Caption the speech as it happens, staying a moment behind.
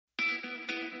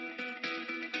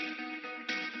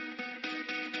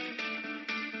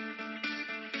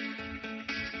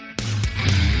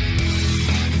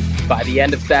By the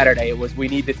end of Saturday, it was, we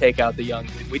need to take out the young.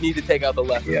 We need to take out the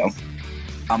lefties.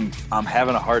 Yeah. I'm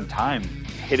having a hard time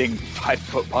hitting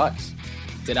 5-foot putts.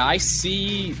 Did I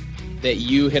see that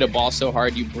you hit a ball so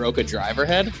hard you broke a driver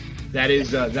head? That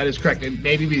is correct. It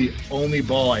may be the only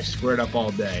ball I squared up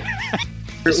all day.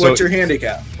 What's your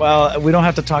handicap? Well, we don't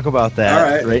have to talk about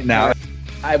that right now.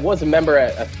 I was a member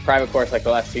at a private course like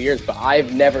the last 2 years, but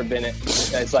I've never been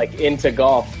as like into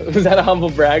golf. Was that a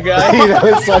humble brag, guy? That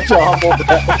was such a humble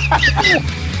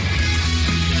brag.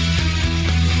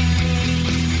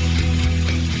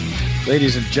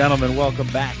 Ladies and gentlemen, welcome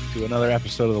back to another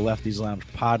episode of the Lefties Lounge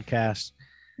podcast.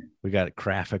 We got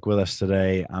Graphic with us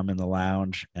today. I'm in the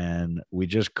lounge, and we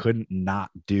just couldn't not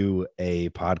do a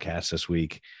podcast this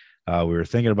week. We were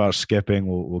thinking about skipping.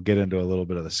 We'll get into a little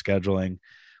bit of the scheduling,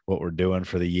 what we're doing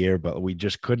for the year, but we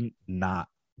just couldn't not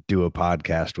do a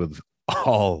podcast with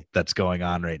all that's going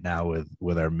on right now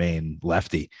with our main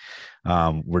lefty.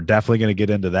 We're definitely going to get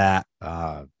into that.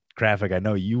 Graphic, I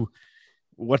know you.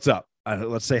 What's up?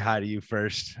 Let's say hi to you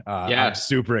first. Yeah. I'm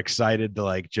super excited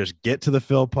to just get to the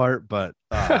Phil part, but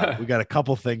we got a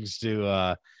couple things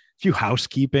a few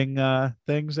housekeeping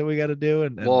things that we got to do.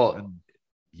 And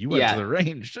you went to the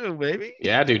range too, baby.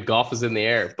 Yeah, dude, golf is in the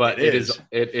air, but it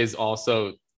is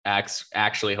also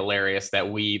actually hilarious that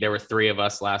there were three of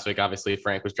us last week. Obviously,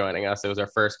 Frank was joining us. It was our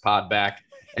first pod back.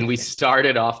 And we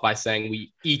started off by saying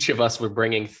each of us were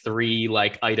bringing three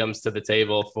items to the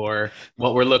table for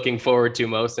what we're looking forward to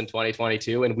most in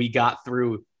 2022. And we got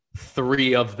through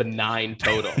 3 of the 9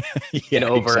 total in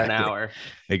over an hour.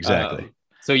 Exactly.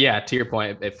 So yeah, to your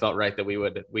point, it felt right that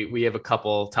we have a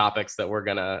couple topics that we're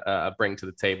going to bring to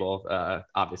the table.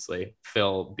 Obviously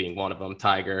Phil being one of them,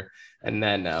 Tiger. And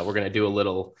then we're going to do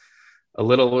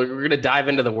we're going to dive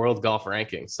into the world golf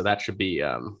rankings. So that should be,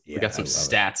 we got some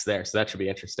stats there. So that should be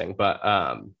interesting. But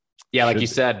you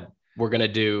said,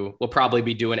 we'll probably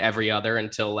be doing every other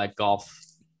until golf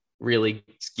really,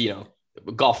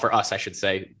 golf for us, I should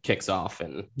say, kicks off.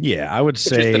 And yeah, I would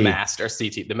say the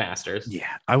Masters.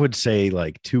 Yeah, I would say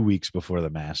 2 weeks before the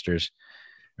Masters,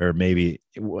 or maybe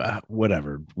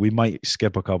whatever. We might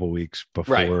skip a couple weeks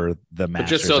before the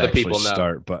Masters, just so the people know.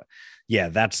 Start. But yeah,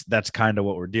 that's kind of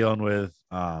what we're dealing with.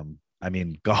 I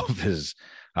mean, golf is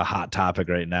a hot topic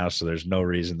right now, so there's no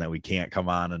reason that we can't come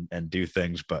on and do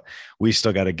things, but we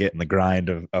still got to get in the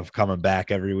grind of coming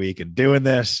back every week and doing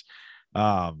this.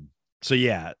 So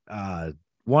yeah,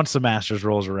 once the Masters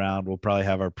rolls around, we'll probably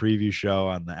have our preview show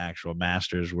on the actual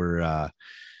Masters. We're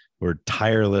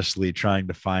tirelessly trying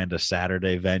to find a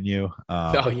Saturday venue.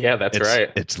 That's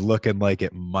right. It's looking like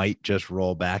it might just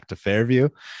roll back to Fairview.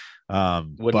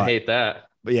 Wouldn't hate that.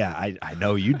 But yeah, I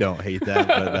know you don't hate that,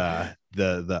 but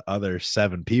the other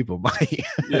 7 people might.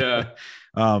 Yeah.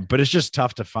 But it's just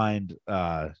tough to find,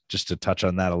 just to touch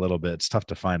on that a little bit, it's tough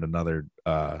to find another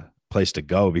place to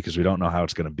go because we don't know how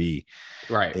it's going to be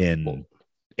in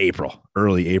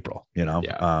early April,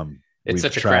 it's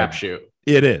such a crapshoot.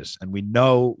 It is. And we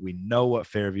know what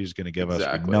Fairview is going to give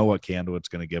us. We know what Candlewood's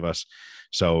going to give us.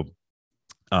 So,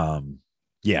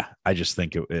 I just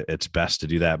think it's best to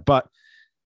do that, but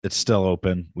it's still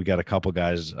open. We got a couple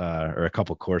guys or a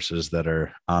couple courses that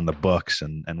are on the books,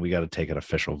 and we got to take an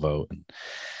official vote and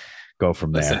go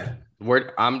from there.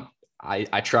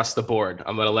 I trust the board.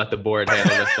 I'm going to let the board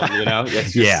handle this one,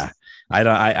 Yeah. I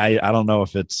don't know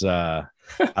if it's I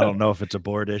don't know if it's a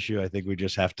board issue. I think we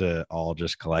just have to all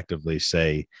just collectively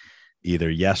say either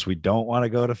yes, we don't want to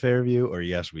go to Fairview, or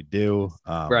yes, we do.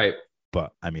 Right.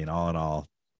 But I mean, all in all,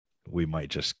 we might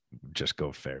just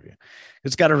go Fairview.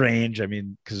 It's got a range. I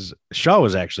mean, because Shaw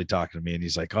was actually talking to me, and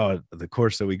he's like, "Oh, the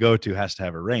course that we go to has to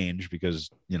have a range because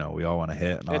we all want to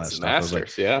hit and all that stuff."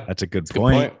 Masters, that's a good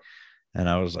point. And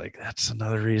I was like, that's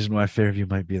another reason why Fairview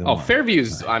might be the one.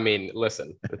 Fairview's, I mean,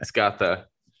 listen, it's got the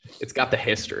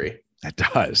history. It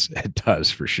does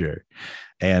for sure.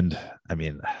 And I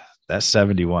mean, that's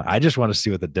 71. I just want to see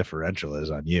what the differential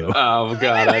is on you. Oh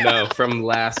God, I know. From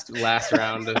last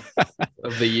round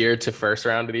of the year to first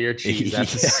round of the year. Jeez,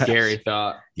 that's a scary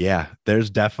thought. Yeah, there's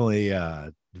definitely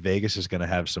Vegas is going to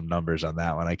have some numbers on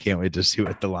that one. I can't wait to see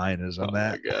what the line is on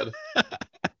that. My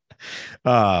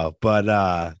God.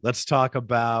 But let's talk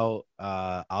about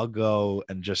I'll go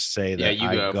and just say that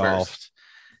I golfed first.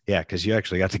 Yeah, because you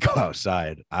actually got to go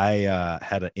outside. I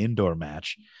had an indoor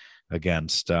match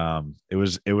against it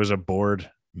was a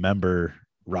board member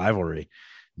rivalry,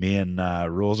 me and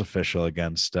rules official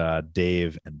against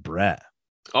Dave and Brett.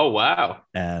 Oh wow.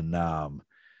 And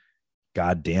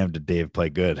god damn did Dave play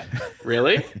good.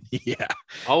 Really? Yeah.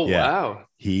 Oh yeah. Wow.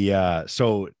 He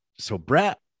so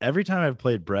Brett, every time I've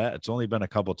played Brett, it's only been a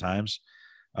couple times.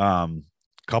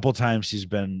 Couple times he's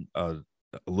been a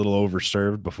a little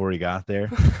overserved before he got there.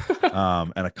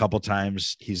 And a couple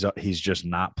times he's just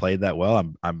not played that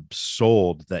well. I'm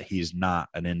sold that he's not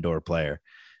an indoor player.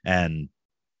 And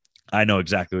I know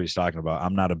exactly what he's talking about.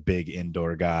 I'm not a big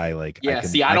indoor guy. Like,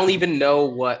 I don't even know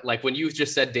what, like, when you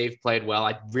just said Dave played well,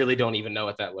 I really don't even know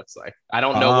what that looks like. I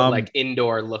don't know what like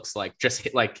indoor looks like. Just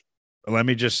hit, like, let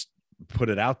me just put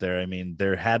it out there. I mean,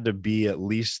 there had to be at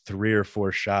least 3 or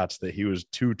 4 shots that he was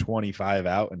 225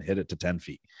 out and hit it to 10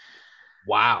 feet.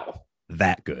 Wow.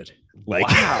 That good. Like,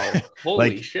 wow.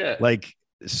 Holy like, shit. Like,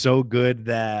 so good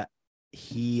that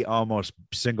he almost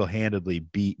single-handedly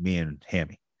beat me and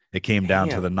Hammy. It came down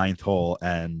to the 9th hole,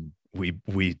 and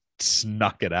we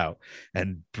snuck it out.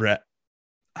 And Brett,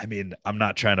 I mean, I'm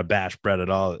not trying to bash Brett at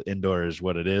all. Indoor is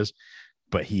what it is,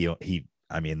 but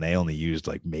I mean, they only used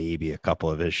like maybe a couple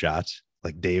of his shots.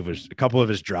 Like Dave was a couple of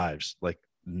his drives, like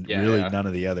none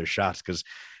of the other shots. Because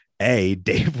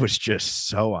Dave was just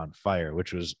so on fire,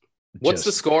 which was what's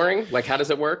the scoring? Like, how does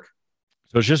it work?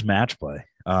 So it's just match play.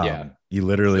 You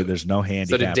literally there's no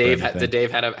handicap. So did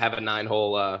Dave have a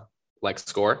 9-hole like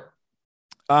score?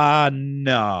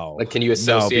 No. Like, can you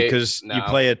associate? No, because you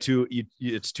play it's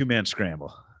 2-man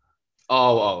scramble.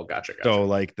 Oh, gotcha. So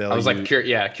like I was like,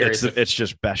 curious. It's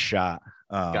just best shot.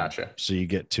 Gotcha. So you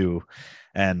get 2,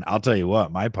 and I'll tell you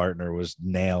what, my partner was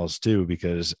nails too,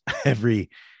 because every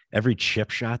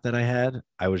chip shot that I had,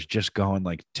 I was just going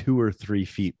like 2 or 3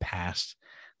 feet past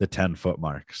the 10-foot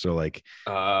mark. So like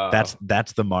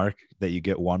that's the mark that you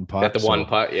get 1 putt. At the 1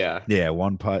 putt, yeah.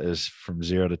 1 putt is from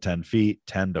 0 to 10 feet.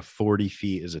 10 to 40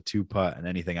 feet is a 2 putt, and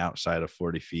anything outside of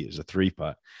 40 feet is a 3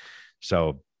 putt.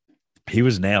 So he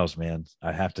was nails, man.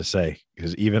 I have to say,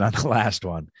 because even on the last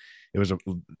one, it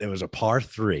was a par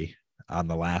 3 on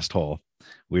the last hole.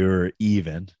 We were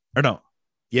even, or no,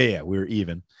 we were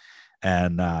even.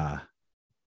 And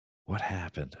what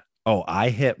happened? Oh, I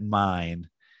hit mine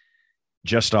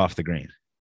just off the green,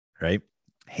 right?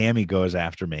 Hammy goes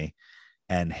after me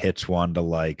and hits one to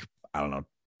like, I don't know,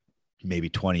 maybe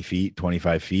 20 feet,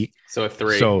 25 feet. So a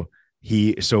 3.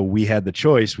 So we had the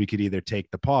choice. We could either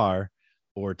take the par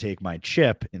or take my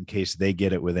chip in case they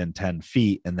get it within 10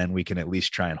 feet. And then we can at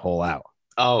least try and hole out.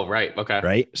 Oh, right. Okay.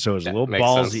 Right. So it was a little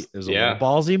ballsy. Sense. It was a little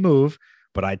ballsy move,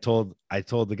 but I told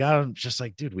the guy, I'm just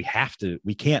like, dude, we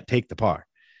can't take the par.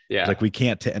 Yeah. Like we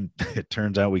can't, and it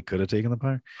turns out we could have taken the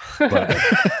par,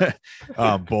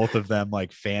 but both of them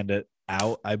like fanned it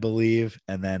out, I believe.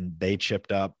 And then they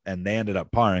chipped up and they ended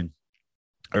up parring,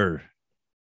 or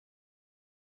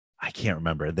I can't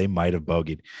remember. They might've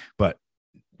bogeyed, but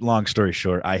long story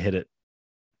short, I hit it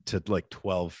to like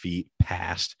 12 feet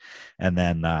past, and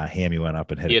then Hammy went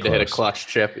up and hit it. He had to hit a clutch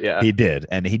chip. Yeah, he did.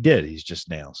 And he's just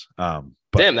nails. But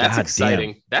damn, that's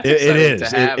exciting. Damn,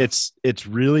 it is. It's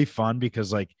really fun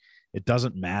because like, it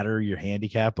doesn't matter your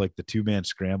handicap. Like the 2-man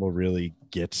scramble really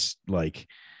gets like,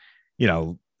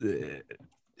 if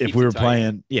we were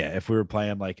playing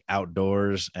like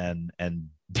outdoors and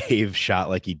Dave shot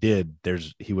like he did,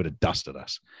 he would have dusted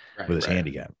us with his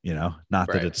handicap, not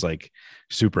that it's like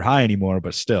super high anymore,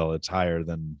 but still it's higher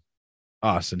than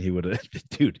us. And he would have,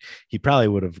 dude, he probably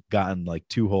would have gotten like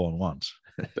 2 hole-in-ones.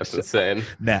 That's insane.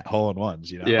 Net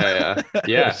hole-in-ones, Yeah.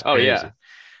 Oh yeah.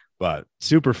 But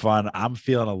super fun. I'm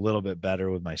feeling a little bit better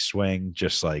with my swing,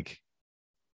 just like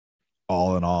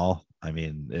all in all. I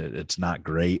mean, it's not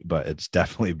great, but it's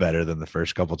definitely better than the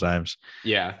first couple times.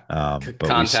 Yeah.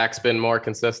 Contact's been more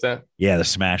consistent. Yeah. The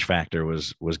smash factor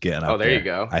was getting up. Oh, there you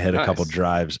go. I hit a couple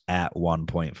drives at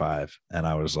 1.5, and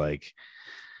I was like,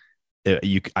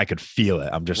 I could feel it.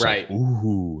 I'm just like,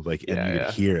 ooh, like, and you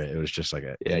could hear it. It was just like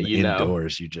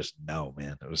indoors. You just know,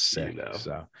 man, it was sick.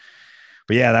 So,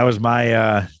 but yeah, that was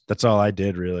my, that's all I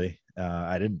did really.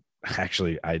 I didn't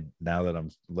actually, now that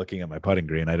I'm looking at my putting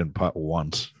green, I didn't putt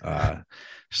once.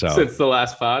 So since the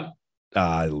last pod,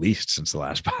 at least since the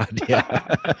last pod.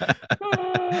 Yeah.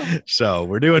 So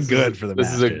we're doing good for the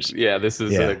Masters.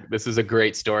 This is a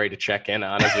great story to check in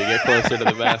on as we get closer to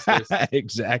the Masters.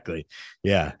 Exactly.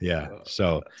 Yeah.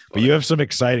 So, but you have some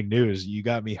exciting news. You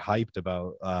got me hyped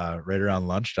about right around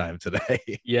lunchtime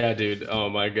today. Yeah, dude. Oh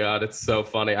my God. It's so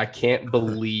funny. I can't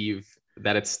believe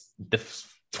that it's the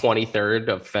 23rd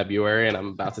of February and I'm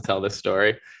about to tell this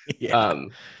story. Yeah.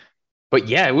 But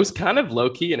yeah, it was kind of low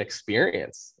key an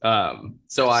experience.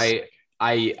 So I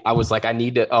was like, I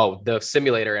need to, the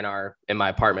simulator in my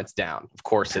apartment's down. Of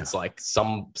course, it's like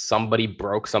somebody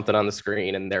broke something on the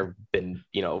screen and they've been,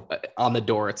 on the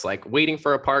door. It's like waiting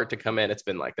for a part to come in. It's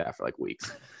been like that for like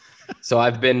weeks. So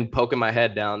I've been poking my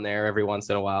head down there every once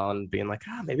in a while and being like,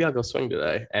 maybe I'll go swing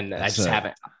today. And I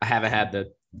haven't had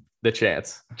the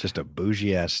chance. Just a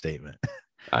bougie ass statement.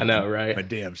 I know, right?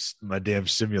 My damn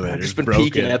simulator. I've just been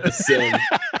peeking at the sim,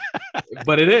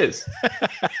 but it is.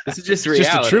 This is just reality.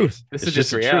 Just the truth. This is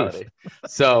just reality.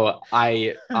 So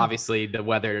obviously the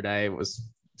weather today was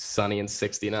sunny and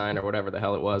 69 or whatever the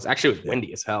hell it was. Actually, it was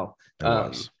windy as hell. It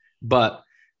was. But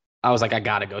I was like, I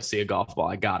gotta go see a golf ball.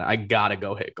 I gotta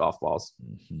go hit golf balls.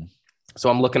 Mm-hmm. So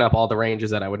I'm looking up all the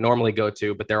ranges that I would normally go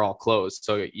to, but they're all closed.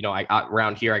 So, I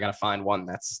around here, I got to find one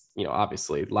that's,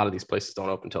 obviously a lot of these places don't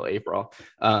open until April.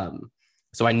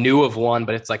 So I knew of one,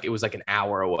 but it was like an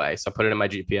hour away. So I put it in my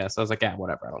GPS. I was like, yeah,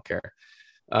 whatever. I don't care.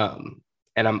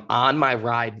 And I'm on my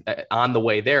ride on the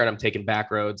way there and I'm taking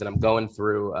back roads and I'm going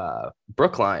through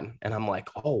Brookline and I'm like,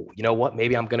 oh, you know what?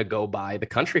 Maybe I'm going to go by the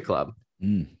country club.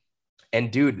 Mm.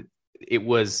 And dude,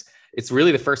 it's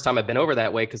really the first time I've been over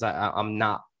that way. Cause I'm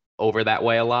not over that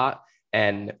way a lot.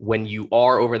 And when you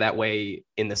are over that way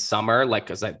in the summer, like,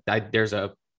 cause there's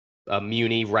a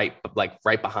Muni right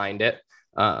behind it.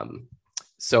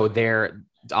 So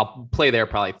I'll play there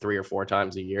probably 3 or 4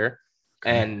 times a year.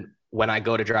 Okay. And when I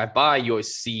go to drive by, you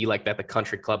always see like that the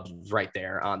country club's right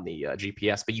there on the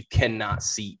GPS, but you cannot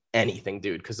see anything,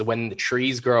 dude. Cause when the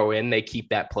trees grow in, they keep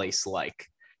that place like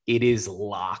it is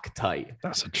lock tight.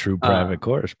 That's a true private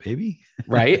course, baby.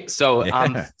 Right. So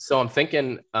Yeah. I'm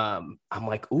thinking, I'm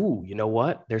like, ooh, you know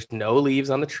what? There's no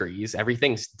leaves on the trees.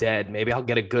 Everything's dead. Maybe I'll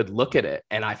get a good look at it.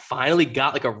 And I finally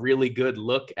got like a really good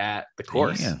look at the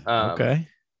course. Okay.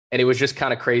 And it was just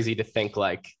kind of crazy to think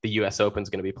like the US Open is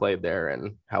going to be played there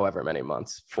in however many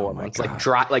months, 4 months,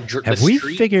 God. Have we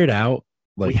figured out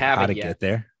like how to get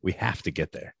there? We have to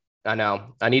get there. I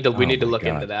know. We need to look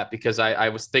into that because I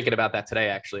was thinking about that today,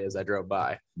 actually, as I drove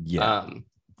by. Yeah.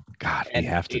 We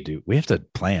have to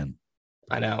plan.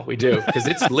 I know we do. Cause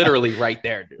it's literally right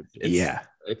there, dude.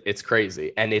 It's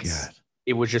crazy. And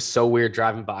it was just so weird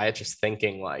driving by it, just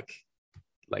thinking like,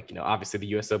 obviously the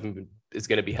US Open is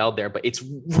going to be held there, but it's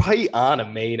right on a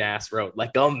main ass road,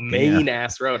 like a main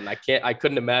ass road. And I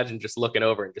couldn't imagine just looking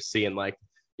over and just seeing like,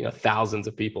 thousands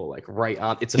of people like right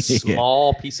on. It's a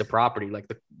small piece of property, like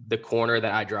the corner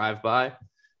that I drive by.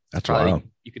 That's right.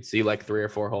 You could see like 3 or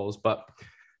 4 holes, but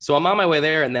so I'm on my way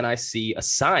there and then I see a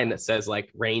sign that says like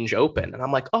range open. And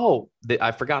I'm like, oh,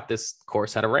 I forgot this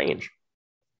course had a range.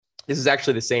 This is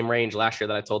actually the same range last year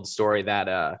that I told the story that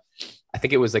I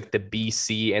think it was like the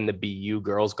BC and the BU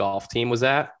girls golf team was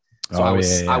at. So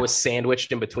I was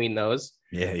sandwiched in between those.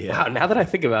 Yeah. Wow, now that I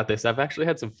think about this, I've actually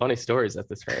had some funny stories at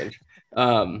this range.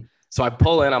 So I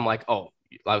pull in, I'm like, oh,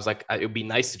 I was like, it would be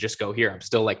nice to just go here. I'm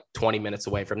still like 20 minutes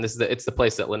away from this. It's the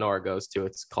place that Lenora goes to.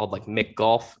 It's called like Mick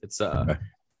Golf. It's a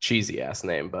cheesy ass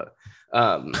name, but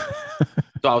so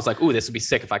I was like, ooh, this would be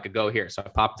sick if I could go here. So I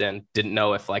popped in, didn't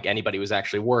know if like anybody was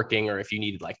actually working or if you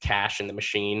needed like cash in the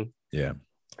machine. Yeah.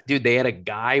 Dude, they had a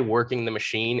guy working the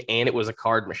machine and it was a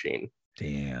card machine.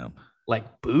 Damn.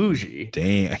 Like bougie.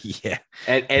 Damn. Yeah.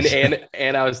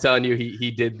 And I was telling you,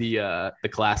 he did the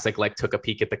classic, like took a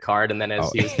peek at the card. And then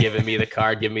as he was giving me the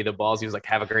card, giving me the balls, he was like,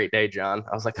 have a great day, John.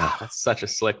 I was like, oh, that's such a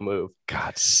slick move.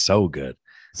 God, so good.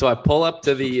 So I pull up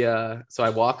to so I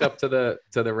walk up to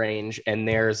the range and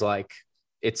there's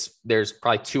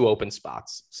probably 2 open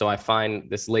spots. So I find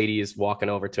this lady is walking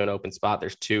over to an open spot.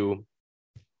 There's two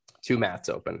mats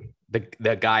open.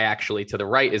 The guy actually to the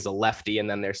right is a lefty, and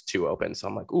then there's 2 open. So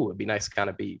I'm like, ooh, it'd be nice to kind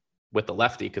of be with the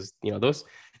lefty because those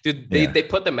dude, they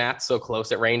put the mats so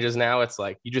close at ranges now. It's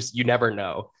like you never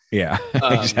know. Yeah,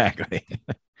 exactly.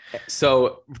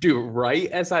 So, dude,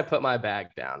 right as I put my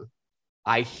bag down,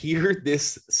 I hear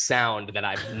this sound that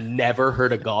I've never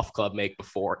heard a golf club make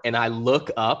before, and I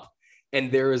look up. And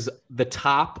there is the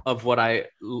top of what I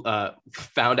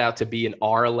found out to be an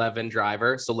R11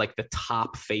 driver. So like the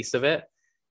top face of it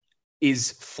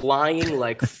is flying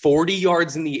like 40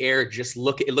 yards in the air.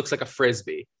 It looks like a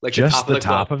Frisbee. Like just the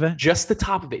top of it? Just the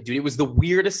top of it, dude. It was the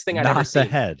weirdest thing I'd ever seen.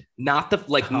 Not the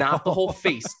head. Not the whole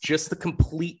face, just the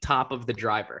complete top of the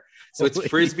driver. So it's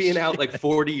Frisbeeing out like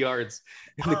 40 yards.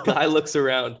 And the guy looks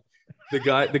around. The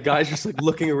guy's just like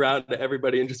looking around at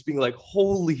everybody and just being like,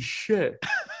 holy shit.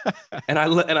 And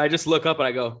I just look up and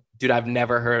I go, dude, I've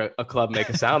never heard a club make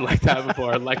a sound like that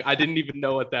before. Like I didn't even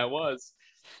know what that was.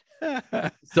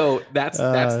 So that's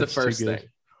the first thing.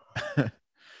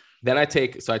 Then I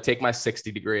take my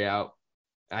 60 degree out.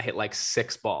 I hit like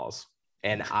 6 balls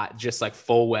and I just like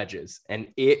full wedges. And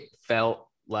it felt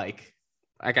like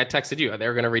I texted you, they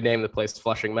were going to rename the place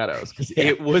Flushing Meadows because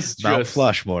it was just Mount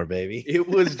Flushmore, baby. It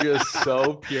was just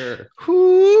so pure.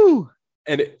 Whoo!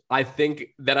 And I think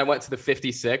that I went to the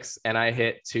 56 and I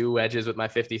hit 2 wedges with my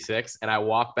 56 and I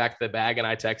walked back to the bag and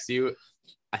I text you,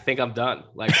 I think I'm done.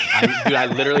 Like, I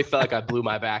literally felt like I blew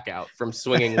my back out from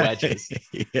swinging wedges.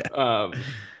 Yeah.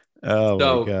 Oh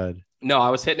So, my God. No, I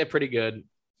was hitting it pretty good.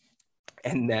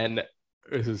 And then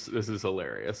this is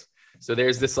hilarious. So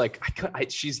there's this like I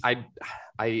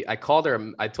called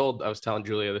her. I was telling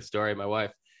Julia the story, my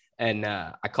wife, and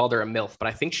I called her a MILF, but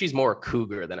I think she's more a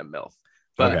cougar than a MILF.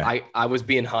 But Okay. I was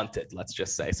being hunted, let's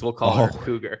just say. So we'll call her a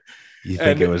cougar. You think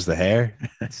And it was the hair?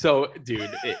 so,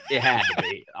 dude, it had to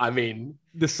be. I mean,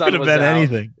 the sun Could have was been out.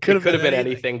 anything. Could have been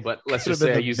anything, but let's Could have just say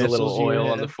been I the used a little missiles you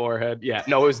oil on had. the forehead. Yeah,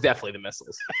 no, it was definitely the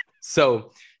missiles.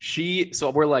 So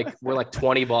we're like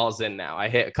 20 balls in now. I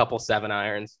hit a couple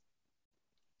 7-irons.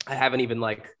 I haven't even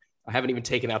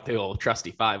taken out the old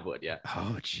trusty 5-wood yet.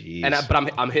 Oh, geez.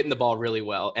 But I'm hitting the ball really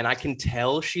well, and I can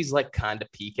tell she's like kind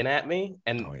of peeking at me,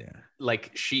 and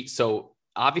like so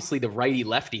obviously the righty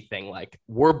lefty thing, like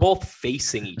we're both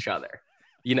facing each other,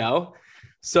 you know.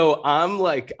 So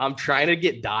I'm trying to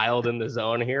get dialed in the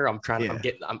zone here. I'm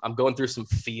going through some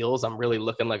feels. I'm really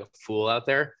looking like a fool out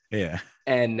there. Yeah.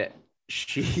 And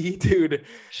she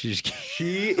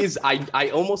is,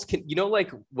 I almost can, you know,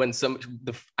 like when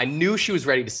I knew she was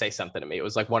ready to say something to me. It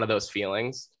was like one of those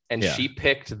feelings. And she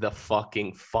picked the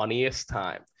fucking funniest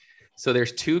time. So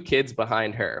there's 2 kids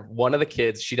behind her. One of the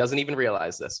kids, she doesn't even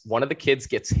realize this. One of the kids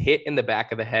gets hit in the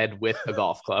back of the head with a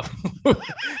golf club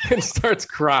and starts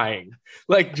crying,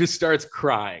 like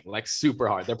super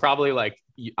hard. They're probably like,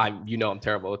 I'm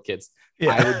terrible with kids.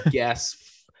 Yeah. I would guess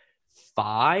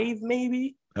 5,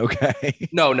 maybe. Okay.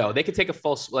 No, they could take a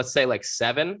full, let's say like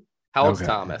 7. How old's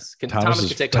Thomas? Thomas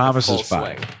could take Thomas a full is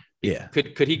 5. swing. Yeah.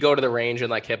 Could he go to the range and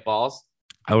like hit balls?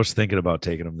 I was thinking about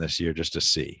taking them this year just to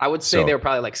see. I would say they were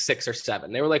probably like 6 or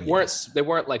 7. They were like, they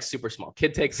weren't like super small.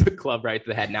 Kid takes a club right to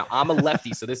the head. Now I'm a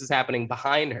lefty, so this is happening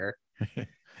behind her.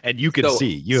 And you can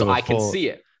see. I can see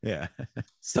it. Yeah.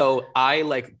 So I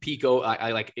like Pico.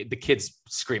 I like the kid's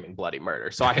screaming bloody murder.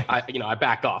 So I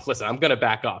back off. Listen, I'm gonna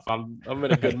back off. I'm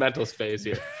in a good mental space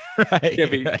here. Right.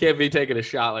 Can't be taking a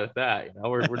shot like that. You know,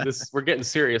 we're getting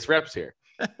serious reps here.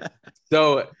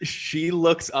 So she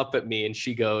looks up at me and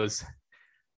she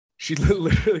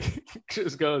literally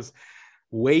just goes,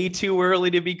 "Way too early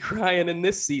to be crying in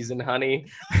this season, honey."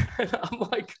 And I'm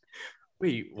like,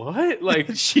 wait, what?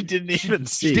 Like she didn't even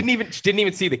see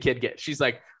the kid get. She's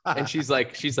like,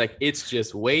 it's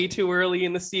just way too early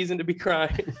in the season to be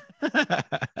crying.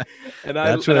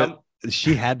 And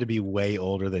she had to be way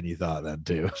older than you thought then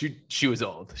too. She was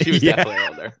old. She was definitely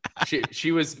older.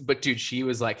 She was, but dude, she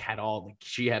was like,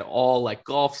 she had all like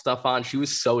golf stuff on. She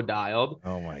was so dialed.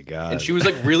 Oh my God. And she was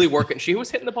like really working. She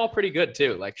was hitting the ball pretty good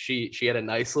too. Like she had a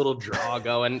nice little draw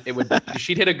going.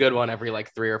 She'd hit a good one every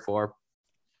like 3 or 4.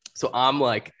 So I'm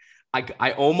like,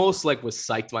 I almost like was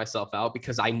psyched myself out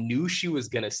because I knew she was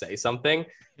going to say something.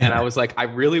 And I was like, I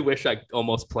really wish I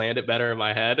almost planned it better in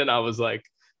my head. And I was like,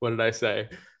 what did I say?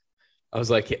 I was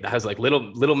like,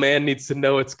 little man needs to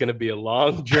know it's going to be a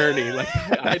long journey. Like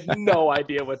I had no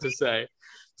idea what to say.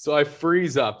 So I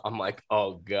freeze up. I'm like,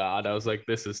 oh God. I was like,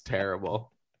 this is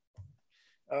terrible.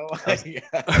 Oh my God.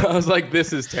 I was like,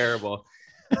 this is terrible.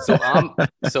 So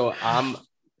I'm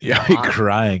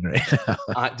crying right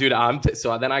now. Dude,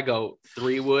 so then I go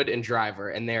 3-wood and driver,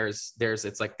 and there's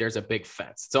a big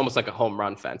fence. It's almost like a home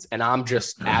run fence. And I'm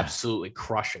just absolutely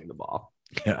crushing the ball.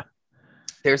 Yeah.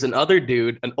 There's another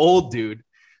dude, an old dude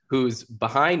who's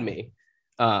behind me.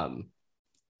 And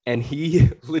he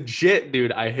legit,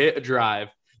 dude, I hit a drive,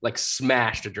 like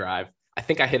smashed a drive. I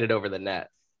think I hit it over the net.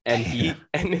 And he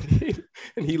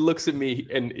looks at me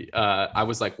and I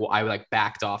was like, well, I like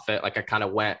backed off it. Like I kind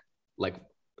of went like,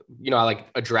 I like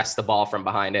address the ball from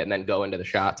behind it and then go into the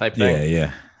shot type thing.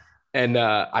 Yeah. And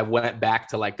I went back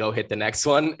to like go hit the next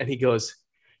one. And he goes,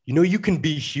 you can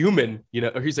be human,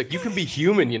 or he's like, you can be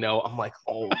human, I'm like,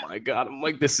 oh my God. I'm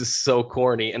like, this is so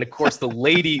corny. And of course the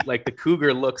lady, like the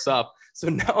cougar looks up. So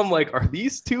now I'm like, are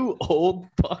these 2 old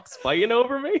bucks fighting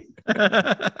over me?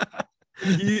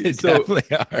 They definitely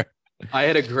are. I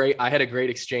had a great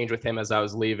exchange with him as I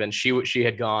was leaving. She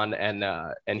had gone and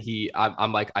I'm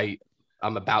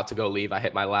about to go leave. I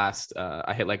hit my last,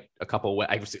 I hit like a couple,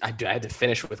 I had to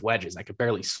finish with wedges. I could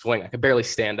barely swing. I could barely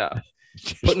stand up.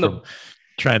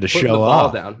 Trying to show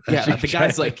off. Down. Yeah. The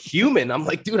guy's like human. I'm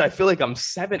like, dude, I feel like I'm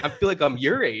 7. I feel like I'm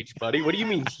your age, buddy. What do you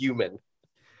mean human?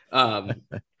 I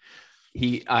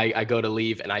go to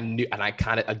leave and I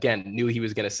kind of again knew he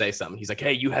was going to say something. He's like,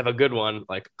 "Hey, you have a good one,"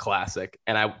 like classic.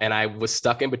 And I was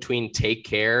stuck in between take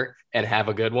care and have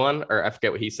a good one, or I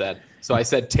forget what he said. So I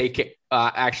said, take it,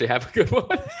 actually have a good one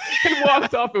and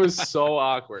walked off. It was so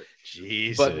awkward.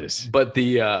 Jesus. But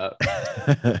the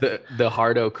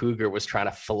Hardo Cougar was trying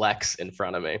to flex in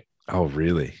front of me. Oh,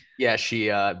 really? Yeah.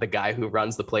 The guy who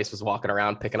runs the place was walking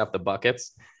around picking up the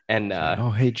buckets. And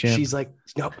oh, hey, Jim. she's like,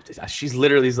 no, she's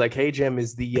literally like, hey, Jim,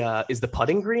 is the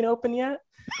putting green open yet?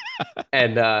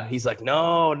 And he's like,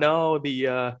 no,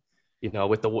 the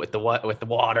with the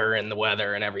water and the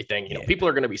weather and everything, people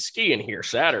are going to be skiing here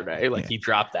Saturday. Like he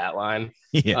dropped that line.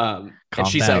 Yeah. And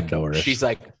she's down, like, Doris. she's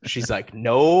like,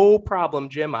 no problem,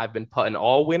 Jim. I've been putting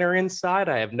all winter inside.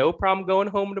 I have no problem going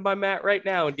home to my mat right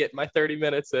now and getting my 30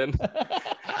 minutes in.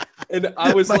 And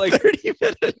I was like, 30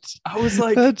 minutes. I was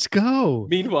like, let's go.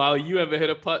 Meanwhile, you haven't hit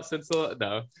a putt since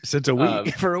a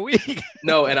week for a week.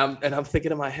 No. And I'm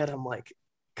thinking in my head, I'm like,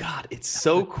 God, it's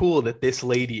so cool that this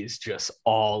lady is just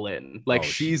all in. Like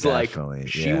she's like,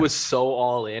 she was so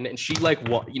all in, and she like,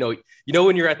 what,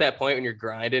 when you're at that point when you're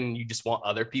grinding and you just want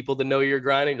other people to know you're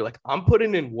grinding, you're like, I'm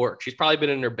putting in work. She's probably been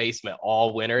in her basement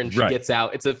all winter, and she gets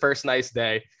out. It's the first nice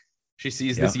day. She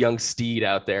sees this young steed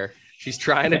out there. She's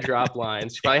trying to drop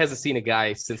lines. She probably hasn't seen a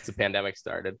guy since the pandemic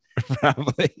started.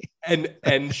 Probably.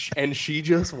 And she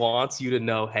just wants you to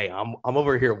know, hey, I'm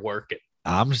over here working.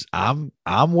 I'm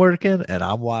working and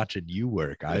I'm watching you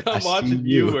work. I'm watching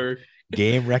you work.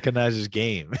 Game recognizes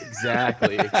game.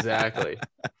 Exactly.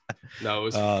 No, it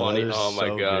was funny. Oh my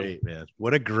God, great, man!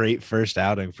 What a great first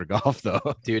outing for golf,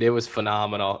 though, dude. It was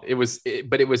phenomenal.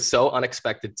 But it was so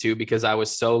unexpected too, because I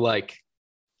was so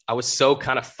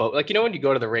kind of when you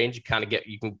go to the range, you kind of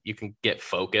you can get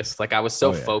focused. Like I was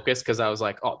so focused because I was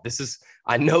like, oh,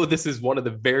 I know this is one of the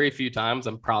very few times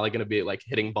I'm probably going to be like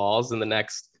hitting balls in the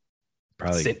next.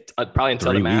 Probably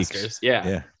until the Masters.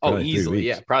 Yeah. Oh, easily.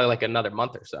 Yeah. Probably like another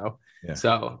month or so. Yeah.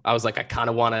 So I was like, I kind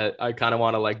of want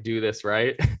to like do this.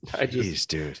 Right.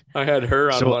 Dude. I had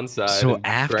her on one side. So and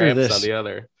after this, on the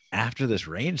other, after this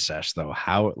range sesh though,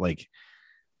 how like,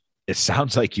 it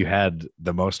sounds like you had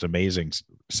the most amazing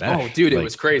sesh. Oh, dude, it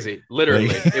was crazy. Literally.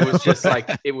 It was just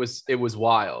like, it was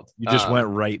wild. You just went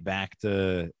right back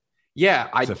to. Yeah.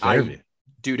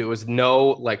 Dude, it was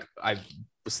I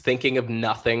was thinking of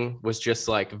nothing, was just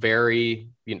like very,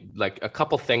 like a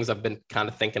couple things I've been kind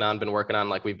of been working on,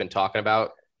 like we've been talking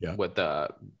about with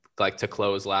like to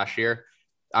close last year.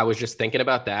 I was just thinking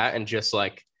about that, and just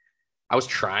like, I was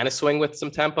trying to swing with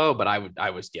some tempo, but I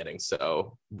was getting,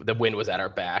 so the wind was at our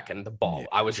back and the ball,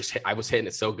 I was hitting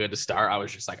it so good to start. I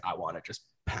was just like, I want to just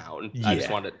pound. I just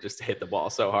want to just hit the ball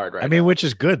so hard now. Which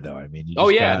is good though.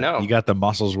 You got the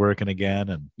muscles working again.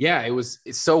 And yeah, it was.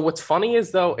 So what's funny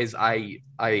is I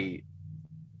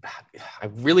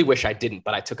really wish I didn't,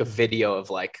 but I took a video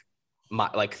of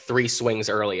my 3 swings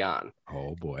early on.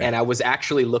 Oh boy. And I was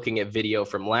actually looking at video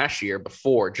from last year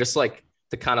before, just like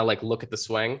to kind of like look at the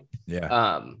swing.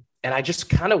 Yeah. And I just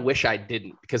kind of wish I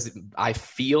didn't, because I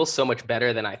feel so much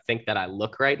better than I think that I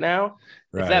look right now.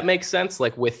 Right. If that makes sense.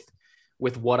 Like with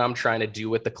what I'm trying to do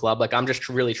with the club, like I'm just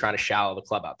really trying to shallow the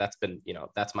club out. That's been,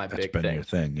 that's my big thing. Your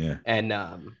thing. Yeah.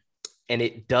 And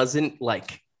it doesn't,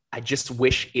 like, I just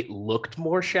wish it looked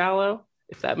more shallow,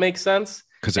 if that makes sense.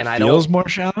 Because it feels more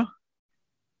shallow?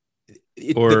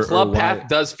 The club path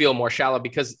does feel more shallow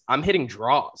because I'm hitting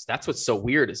draws. That's what's so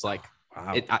weird is like,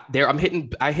 wow.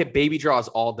 I hit baby draws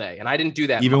all day, and I didn't do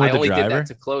that. Even with I only the driver? did that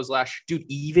to close last year. Dude,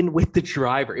 even with the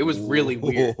driver, it was really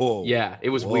weird. Yeah, it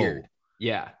was weird.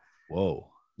 Yeah. Whoa.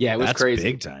 Yeah, it was crazy.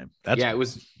 Big time. It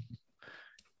was.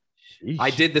 Sheesh.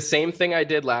 I did the same thing I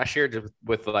did last year, just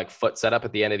with like foot setup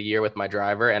at the end of the year with my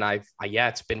driver, and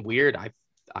it's been weird.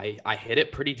 I hit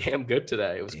it pretty damn good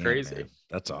today. It was crazy. Man.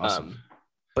 That's awesome.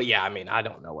 But yeah, I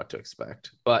don't know what to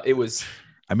expect, but it was.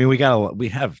 We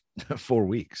have 4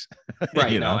 weeks.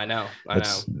 Right. I know.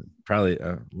 Probably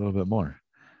a little bit more.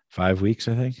 5 weeks,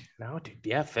 I think. No, dude.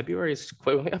 Yeah. February is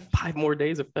quick. We have 5 more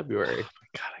days of February. Oh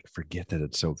my God, I forget that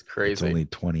it's crazy. It's only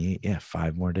 28. Yeah.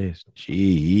 5 more days.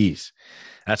 Jeez.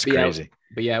 That's crazy.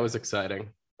 But yeah, it was exciting.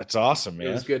 That's awesome, man.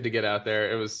 It was good to get out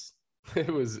there. It was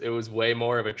way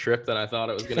more of a trip than I thought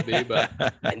it was going to be, but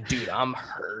and dude, I'm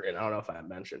hurting. I don't know if I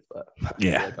mentioned, but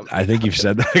yeah, I think you've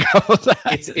said that a couple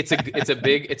times.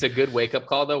 It's a good wake up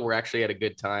call though. We're actually at a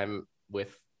good time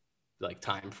with like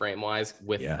time frame wise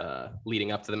with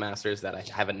leading up to the Masters, that I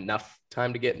have enough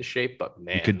time to get into shape. But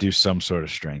man, you could do some sort of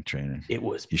strength training. It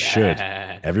was you bad.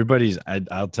 Should. Everybody's.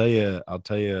 I'll tell you.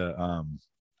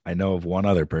 I know of one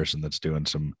other person that's doing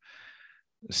some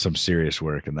serious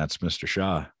work, and that's Mr.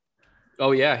 Shaw.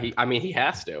 Oh yeah, he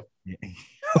has to.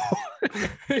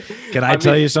 Can I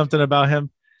tell you something about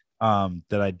him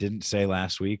that I didn't say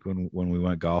last week when we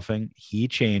went golfing? He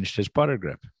changed his putter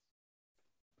grip.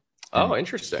 Oh,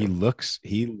 interesting. He looks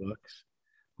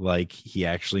like he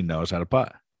actually knows how to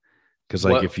putt. Because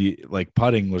if you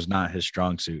putting was not his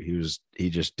strong suit. He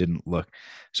just didn't look.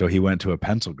 So he went to a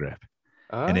pencil grip.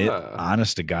 And it, Ah.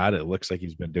 honest to God, it looks like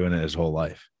he's been doing it his whole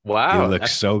life. Wow.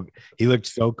 He looked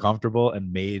so comfortable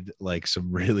and made like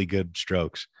some really good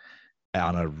strokes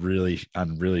on really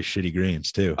shitty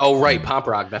greens too. Oh, right.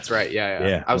 Pomprog. That's right. Yeah.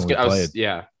 Yeah. I was,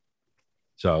 yeah.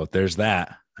 So there's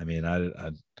that. I mean, I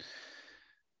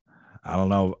don't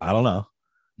know. I'm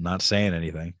not saying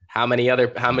anything. How many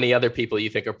other people you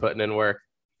think are putting in work?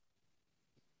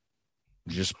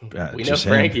 We know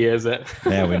Frankie isn't.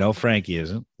 Yeah, we know Frankie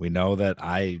isn't. We know that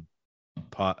I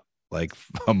put like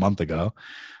a month ago.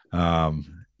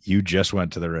 You just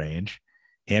went to the range.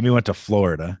 Hammy went to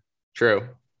Florida. True.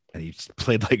 And he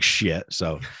played like shit.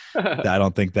 So I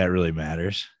don't think that really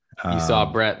matters. You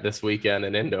saw Brett this weekend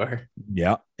in indoor.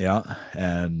 Yeah.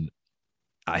 And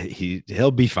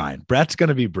he'll be fine. Brett's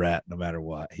gonna be Brett no matter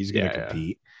what. He's gonna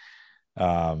compete.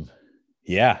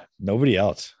 Nobody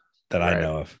else that I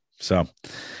know of. So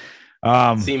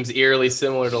seems eerily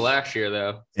similar to last year,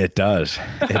 though. It does.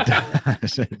 It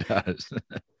does.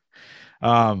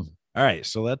 All right.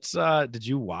 So let's did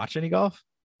you watch any golf?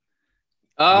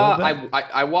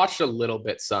 I watched a little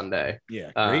bit Sunday.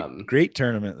 Yeah, great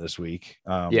tournament this week.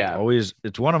 Always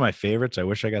it's one of my favorites. I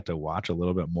wish I got to watch a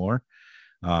little bit more.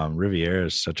 Riviera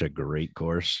is such a great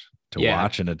course to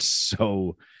watch, and it's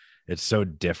so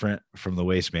different from the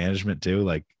Waste Management too.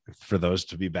 Like for those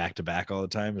to be back to back all the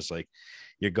time, it's like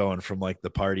you're going from like the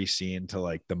party scene to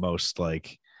like the most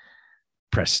like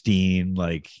pristine,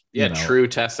 like true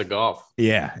test of golf.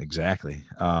 Yeah, exactly.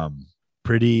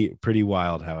 Pretty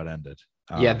wild how it ended.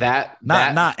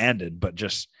 Not ended, but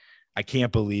just I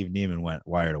can't believe Neiman went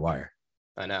wire to wire.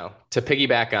 I know. To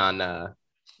piggyback on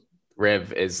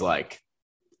Riv is like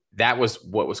that was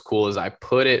what was cool is I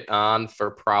put it on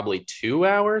for probably 2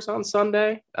 hours on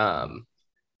Sunday.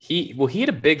 He had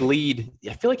a big lead.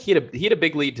 I feel like he had a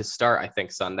big lead to start, I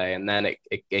think, Sunday, and then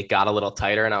it got a little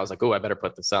tighter, and I was like, oh, I better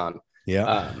put this on.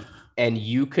 Yeah. And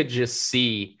you could just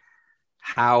see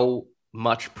how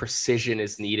much precision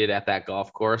is needed at that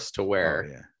golf course to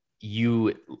where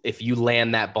if you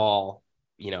land that ball,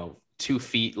 2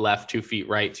 feet left, 2 feet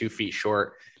right, 2 feet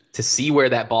short, to see where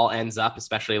that ball ends up,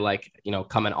 especially like,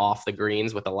 coming off the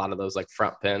greens with a lot of those like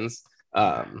front pins.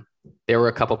 There were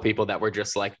a couple people that were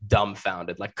just like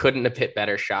dumbfounded, like couldn't have hit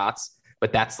better shots,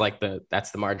 but that's the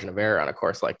margin of error on a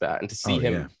course like that. And to see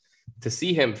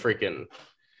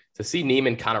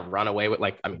Neiman kind of run away with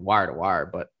wire to wire,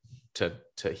 but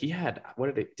he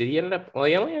ended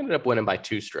up winning by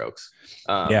 2 strokes.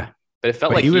 But it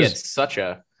felt like he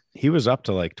was up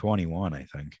to like 21, I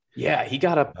think. Yeah, he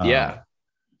got up.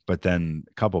 But then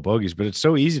a couple bogeys, but it's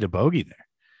so easy to bogey there.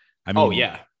 I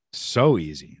mean, so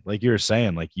easy. Like you were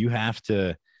saying, like you have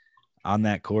to on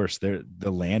that course there,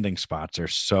 the landing spots are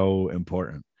so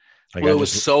important. Like it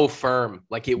was so firm.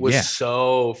 Like it was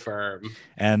so firm.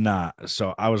 And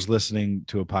so I was listening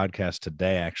to a podcast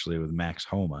today, actually, with Max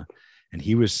Homa, and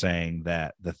he was saying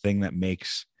that the thing that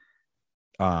makes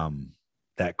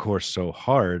that course so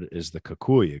hard is the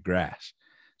Kikuyu grass.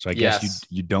 So I guess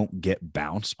you don't get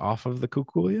bounce off of the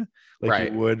Kikuyu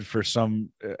like you would for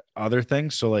some other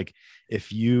things. So like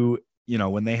if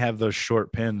when they have those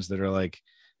short pins that are like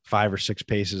 5 or 6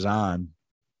 paces on,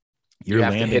 you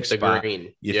have to hit the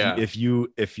green. If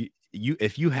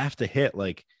you have to hit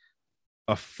like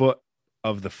a foot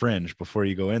of the fringe before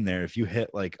you go in there, if you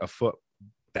hit like a foot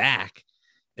back,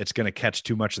 it's going to catch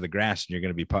too much of the grass and you're going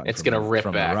to be putting. It's going to rip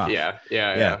back.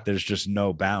 Yeah. There's just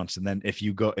no bounce. And then if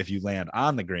you land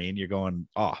on the green, you're going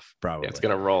off probably. It's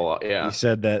going to roll. Yeah. He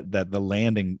said that the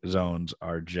landing zones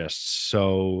are just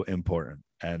so important.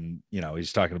 And,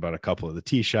 he's talking about a couple of the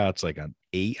tee shots, like on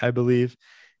 8, I believe.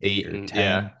 8 or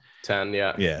 10. 10.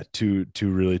 Yeah. Yeah. Two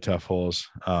really tough holes.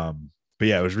 But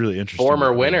yeah, it was really interesting.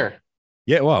 Former winner.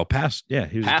 Yeah. Well, he was past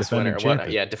defending winner.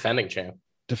 champ.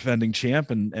 Defending champ.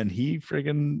 And he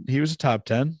was a top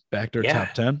 10, backdoor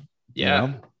top 10.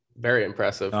 Yeah. Very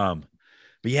impressive. But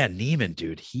yeah, Neiman,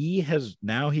 dude,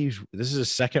 this is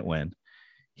his second win.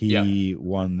 He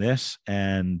won this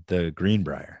and the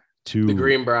Greenbrier. The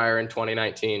Greenbrier in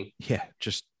 2019. Yeah.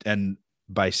 And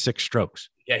by 6 strokes.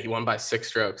 Yeah. He won by 6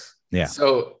 strokes. Yeah.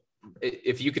 So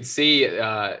if you could see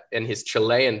in his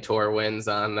Chilean tour wins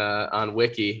on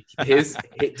Wiki, his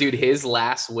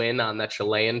last win on the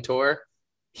Chilean tour,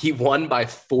 he won by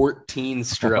 14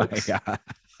 strokes. Oh my God.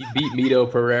 He beat Mito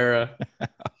Pereira.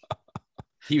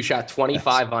 He shot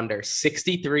 25 under,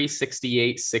 63,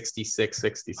 68, 66,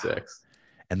 66.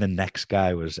 And the next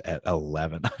guy was at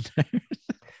 11 under. But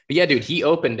yeah, dude, he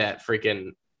opened at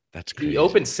freaking. That's crazy. He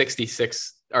opened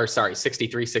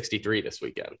 63, 63 this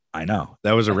weekend. I know.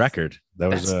 That was a record.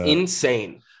 That's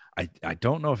insane. I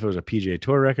don't know if it was a PGA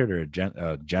Tour record or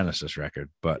a Genesis record,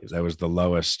 but that was the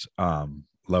lowest Probably-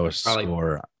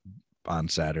 score on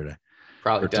Saturday.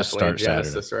 Probably Or to definitely a start Saturday.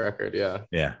 Genesis record. Yeah.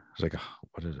 Yeah, it was like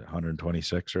what is it,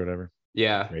 126 or whatever?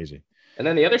 Yeah. Crazy. And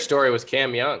then the other story was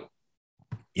Cam Young.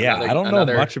 Yeah, Another- I don't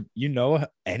another- know much. You know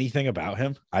anything about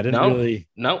him? I didn't No. really.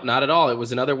 No, not at all. It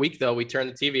was another week though. We turned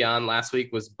the TV on. Last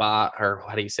week was or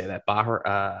how do you say that?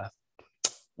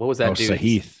 What was that dude?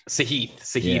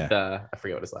 Sahith. Yeah. I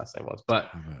forget what his last name was, but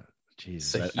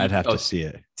Jesus, Sahith- I'd have to see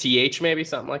it. TH maybe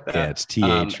something like that. Yeah, it's TH.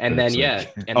 And but then it's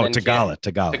and oh, then Tagala.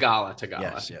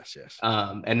 Tagala. Yes.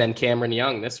 And then Cameron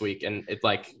Young this week, and it's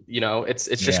like it's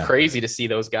just Yeah. crazy to see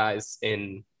those guys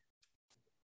in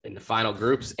the final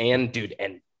groups, and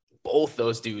both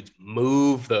those dudes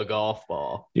move the golf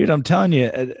ball. Dude, I'm telling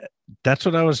you, that's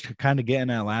what I was kind of getting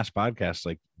at last podcast.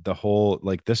 Like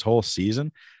this whole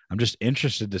season, I'm just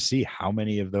interested to see how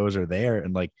many of those are there.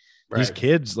 And like these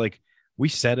kids, like we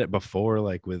said it before,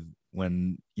 like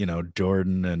when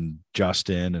Jordan and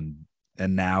Justin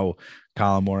and now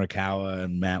Colin Morikawa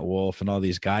and Matt Wolf and all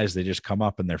these guys, they just come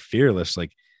up and they're fearless.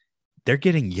 Like they're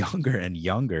getting younger and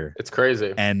younger. It's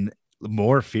crazy. And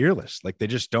more fearless. Like they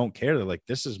just don't care. They're like,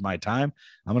 this is my time.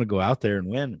 I'm going to go out there and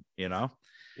win,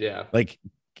 Yeah. Like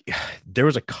there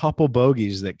was a couple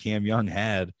bogeys that Cam Young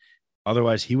had.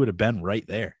 Otherwise he would have been right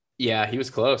there. Yeah. He was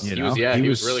close. He was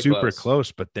really super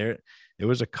close, but there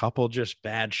was a couple just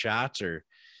bad shots or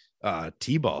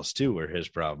T-balls too were his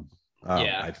problem.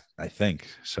 I think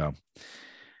so.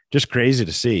 Just crazy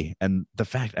to see. And the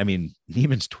fact,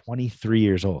 Neiman's 23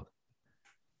 years old.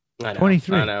 I know,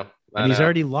 23. I know. And he's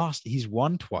already lost. He's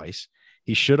won twice.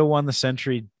 He should have won the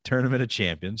Century Tournament of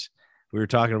Champions. We were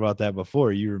talking about that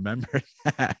before. You remember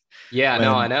that? Yeah,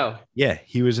 no, I know. Yeah,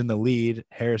 he was in the lead.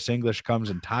 Harris English comes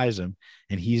and ties him,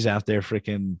 and he's out there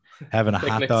freaking having a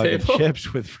hot dog and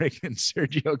chips with freaking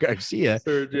Sergio Garcia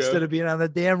instead of being on the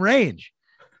damn range.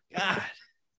 God,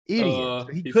 idiot.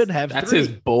 He couldn't have. That's three. His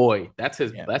boy. That's his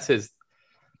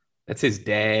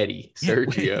daddy,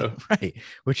 Sergio. Right.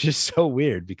 Which is so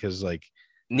weird because like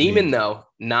Neiman, though,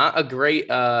 not a great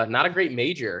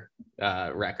major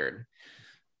record.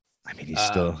 He's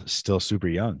still super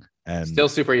young and still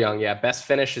super young. Yeah. Best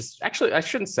finish is actually, I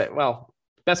shouldn't say,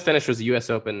 best finish was the US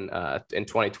Open in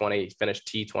 2020, finished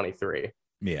T23.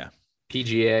 Yeah.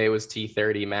 PGA was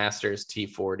T30, Masters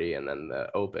T40, and then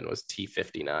the Open was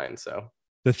T59. So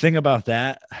the thing about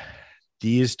that,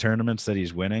 these tournaments that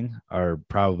he's winning are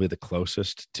probably the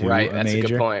closest to a that's major, a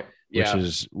good point. Yeah.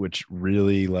 Which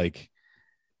really like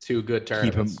two good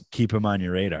tournaments. Keep him on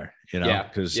your radar,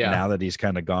 because now that he's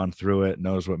kind of gone through it,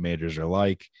 knows what majors are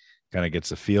like, kind of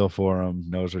gets a feel for them,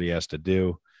 knows what he has to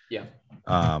do. Yeah.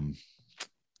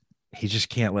 He just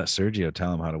can't let Sergio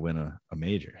tell him how to win a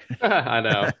major. I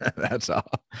know. That's all.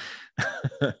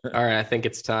 All right. I think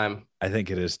it's time. I think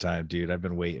it is time, dude. I've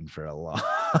been waiting for a long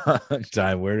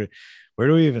time. Where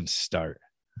do we even start?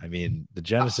 The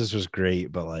Genesis was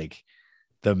great, but like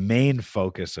the main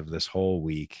focus of this whole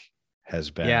week has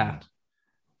been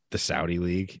the Saudi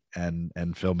League and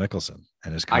Phil Mickelson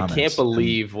and his comments. I can't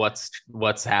believe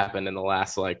what's happened in the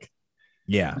last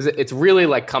yeah. It's really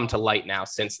like come to light now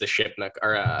since the Shipnook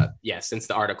since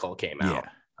the article came out.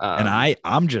 Yeah. And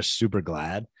I'm just super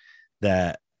glad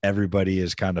that everybody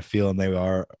is kind of feeling they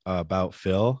are about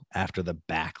Phil after the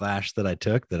backlash that I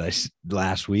took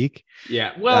last week.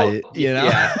 Yeah. Well,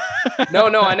 Yeah. No,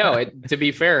 I know. To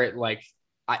be fair, like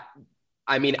I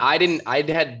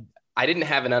didn't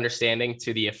have an understanding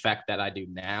to the effect that I do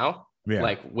now,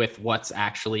 like with what's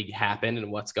actually happened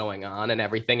and what's going on and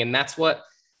everything. And I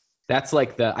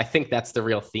think that's the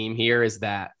real theme here is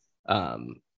that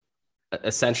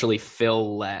essentially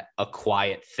Phil let a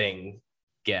quiet thing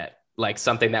get like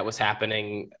something that was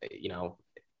happening,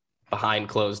 behind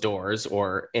closed doors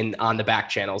or on the back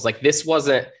channels. Like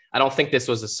I don't think this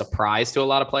was a surprise to a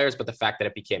lot of players, but the fact that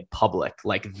it became public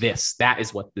like that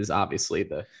is what is obviously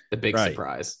the big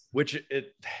surprise. Which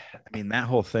that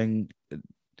whole thing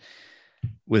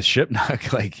with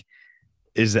Shipnock, like,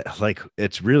 is that like,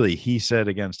 it's really he said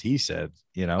against he said,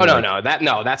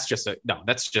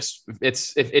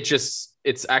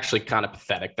 it's actually kind of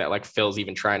pathetic that like Phil's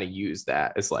even trying to use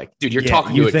that as like, dude, you're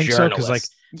talking to a journalist. So? Like,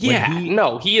 he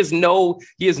has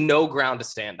no ground to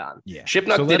stand on. Yeah.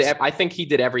 Shipnock I think he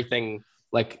did everything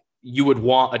like you would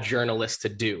want a journalist to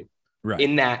do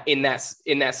in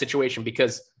that situation,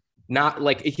 because not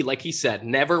like he said,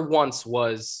 never once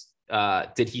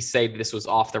did he say this was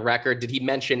off the record? Did he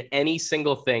mention any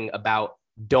single thing about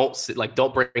don't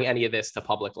bring any of this to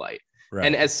public light? Right.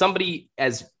 And as somebody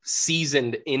as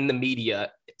seasoned in the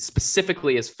media,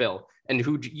 specifically as Phil, and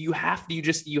who you have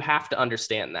to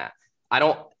understand that.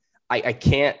 I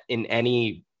can't in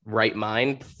any right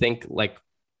mind think like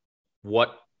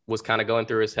what was kind of going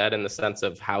through his head in the sense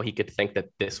of how he could think that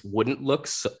this wouldn't look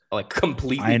so, like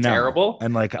completely terrible.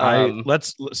 And like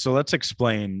let's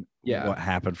explain what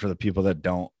happened for the people that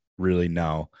don't really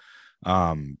know.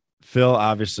 Phil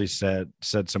obviously said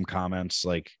some comments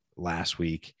like last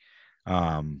week,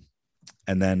 and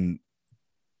then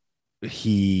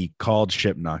he called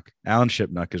Shipnuck. Alan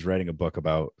Shipnuck is writing a book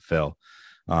about Phil.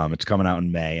 It's coming out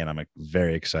in May, and I'm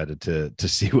very excited to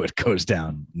see what goes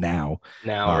down now.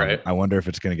 Right. I wonder if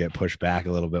it's going to get pushed back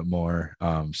a little bit more,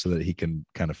 so that he can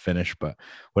kind of finish, but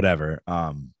whatever.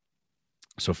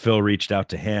 So Phil reached out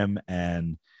to him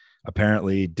and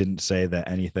apparently didn't say that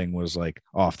anything was like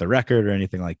off the record or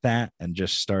anything like that, and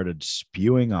just started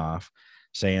spewing off,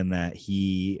 saying that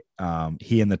he and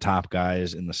the top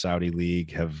guys in the Saudi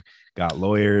league have got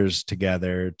lawyers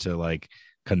together to like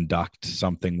conduct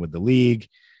something with the league.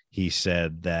 He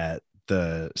said that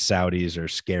the Saudis are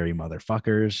scary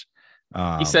motherfuckers.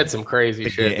 He said some crazy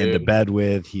shit to get into bed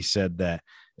with. He said that,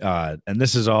 and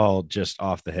this is all just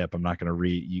off the hip. I'm not going to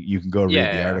read. You can go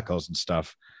read the articles and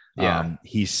stuff.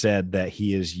 He said that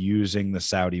he is using the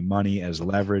Saudi money as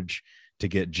leverage to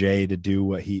get Jay to do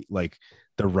what he like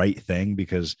the right thing,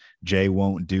 because Jay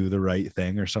won't do the right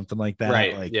thing or something like that.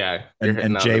 Right. Like, yeah.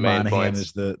 And Jay Monahan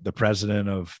is the president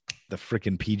of the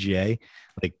freaking PGA.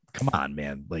 Like, come on,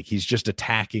 man. Like, he's just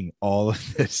attacking all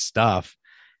of this stuff.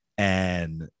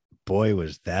 And boy,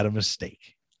 was that a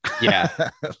mistake. Yeah.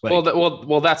 Like,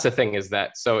 well, that's the thing is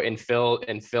that, so in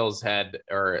Phil's head,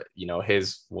 or,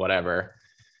 his, whatever,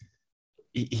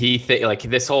 he like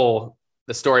this whole,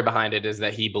 the story behind it is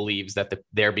that he believes that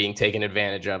they're being taken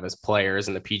advantage of as players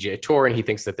in the PGA Tour, and he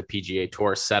thinks that the PGA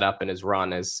Tour setup and his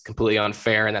run is completely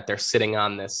unfair, and that they're sitting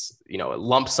on this,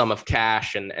 lump sum of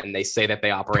cash, and they say that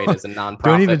they operate as a nonprofit.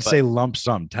 Don't even say lump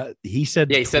sum. He said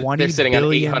 $20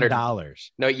 billion.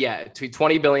 No,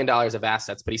 $20 billion of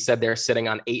assets, but he said they're sitting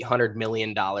on $800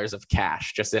 million of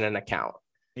cash just in an account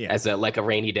as a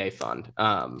rainy day fund,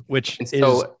 which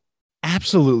is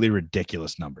absolutely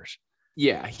ridiculous numbers.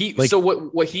 Yeah, so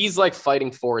what he's like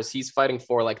fighting for is he's fighting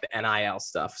for like the NIL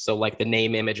stuff. So like the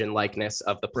name, image, and likeness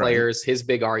of the players. Right. His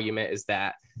big argument is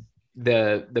that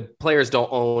the players don't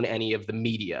own any of the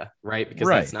media, right?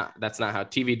 Because that's not how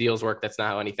TV deals work. That's not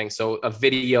how anything. So a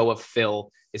video of Phil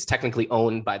is technically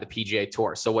owned by the PGA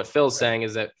Tour. So what Phil's saying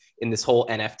is that in this whole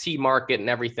NFT market and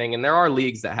everything, and there are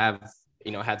leagues that have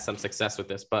had some success with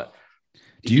this, but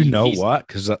do you know what?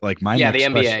 Because like my the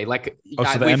NBA, like the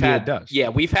NBA does. Yeah,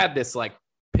 we've had this like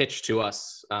pitch to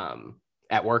us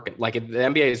at work. Like the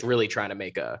NBA is really trying to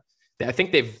make I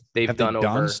think they've done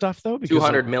over stuff though,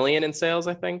 200 million in sales,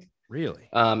 I think. Really?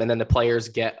 And then the players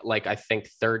get like, I think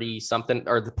 30 something,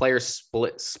 or the players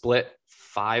split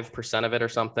 5% of it or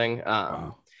something.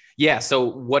 Wow. Yeah. So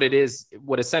what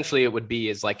essentially it would be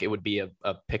is like, it would be a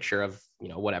picture of,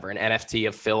 whatever, an NFT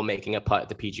of Phil making a putt at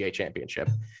the PGA Championship.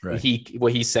 Right.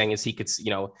 What he's saying is he could,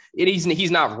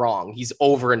 he's not wrong. He's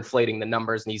overinflating the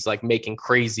numbers, and he's like making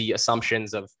crazy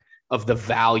assumptions of the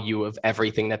value of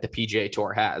everything that the PGA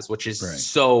Tour has, which is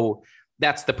so.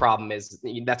 That's the problem.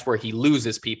 That's where he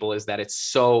loses people, is that it's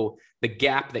so, the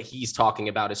gap that he's talking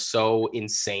about is so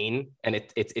insane, and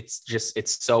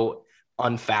it's so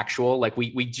unfactual. Like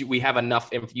we have enough.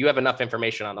 You have enough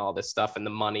information on all this stuff and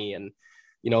the money, and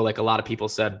like a lot of people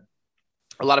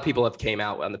have came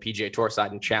out on the PGA Tour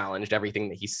side and challenged everything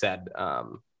that he said.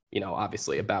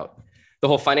 Obviously about the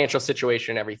whole financial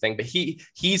situation and everything, but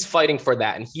he's fighting for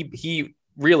that, and he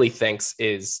really thinks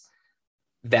is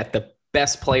that the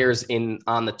best players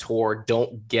on the tour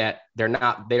they're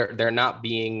not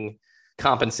being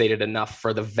compensated enough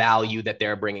for the value that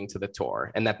they're bringing to the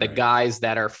tour, and that the guys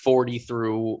that are 40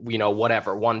 through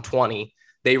 120,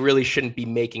 they really shouldn't be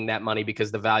making that money,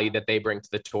 because the value that they bring to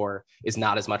the tour is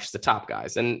not as much as the top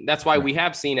guys. And that's why we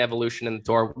have seen evolution in the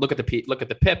tour. Look at the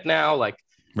PIP now. Like,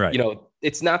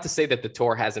 it's not to say that the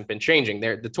tour hasn't been changing.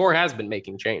 The tour has been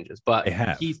making changes, but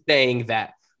he's saying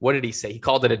that, what did he say? He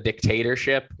called it a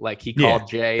dictatorship. Like he called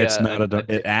Jay. It's not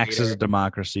it acts as a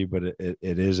democracy, but it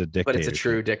is a dictatorship. But it's a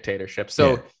true dictatorship.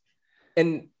 So,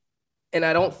 and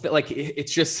I don't feel like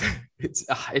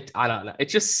I don't know. It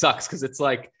just sucks, because it's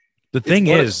like, the thing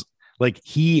is, like,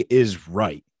 he is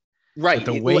right. Right.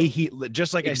 But the way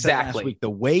just like I said last week, the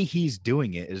way he's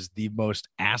doing it is the most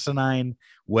asinine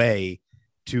way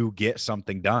to get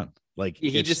something done. Like,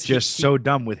 it's just so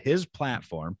dumb with his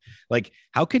platform. Like,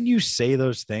 how can you say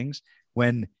those things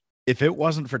when, if it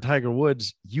wasn't for Tiger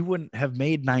Woods, you wouldn't have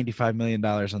made $95 million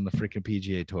on the freaking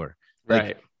PGA Tour? Like,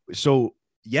 right. So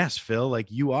yes, Phil, like,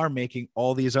 you are making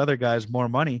all these other guys more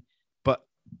money, but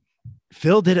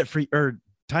Phil did it for, or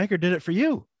Tiger did it for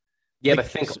you. Yeah, Like,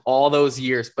 but think all those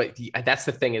years. But that's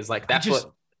the thing is like that's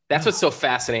what's so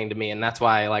fascinating to me, and that's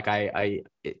why like I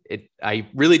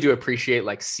really do appreciate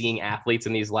like seeing athletes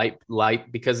in these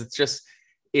light because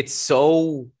it's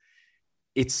so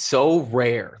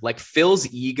rare. Like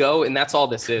Phil's ego, and that's all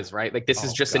this is, right? Like this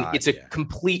is just it's a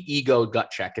complete ego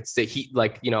gut check. It's that he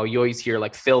like, you know, you always hear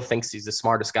like Phil thinks he's the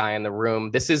smartest guy in the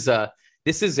room. This is a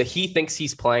he thinks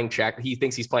he's playing check. He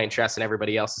thinks he's playing chess and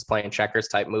everybody else is playing checkers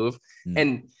type move.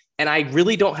 And I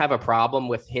really don't have a problem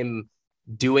with him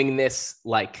doing this,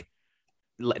 like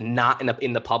not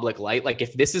in the public light. Like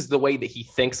if this is the way that he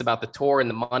thinks about the tour and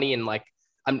the money, and like,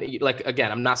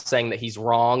 I'm not saying that he's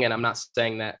wrong. And I'm not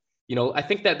saying that, you know, I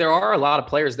think that there are a lot of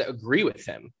players that agree with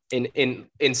him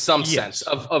in some sense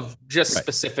of just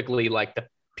specifically like the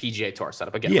PGA Tour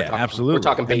setup. Again, absolutely. We're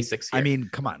talking basics here. I mean,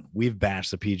 come on, we've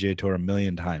bashed the PGA Tour a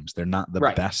million times. They're not the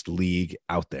best league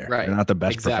out there. Right. They're not the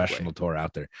best professional tour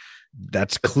out there.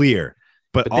 That's clear.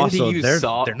 But also, they're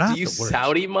not the worst.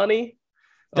 Saudi money.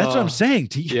 That's what I'm saying.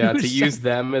 To use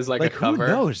them as like a cover.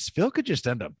 Who knows? Phil could just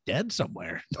end up dead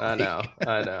somewhere. I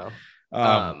know.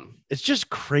 It's just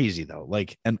crazy though.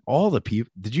 Like, and all the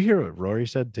people. Did you hear what Rory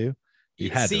said too? You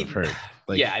had to have heard.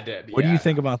 Like, yeah, I did. What do you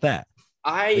think about that?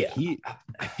 I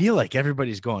feel like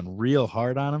everybody's going real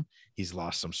hard on him. He's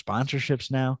lost some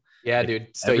sponsorships now. Yeah, like, dude.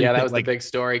 So that was the big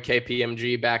story.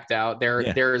 KPMG backed out.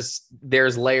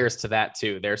 There's layers to that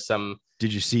too. There's some.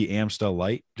 Did you see Amstel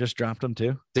Light just dropped them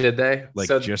too? Did they? Like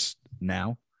just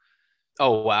now?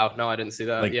 Oh wow, no, I didn't see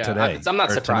that. Like today, I'm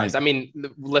not surprised. Tonight. I mean,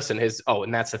 listen,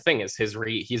 and that's the thing is his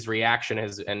reaction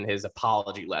and his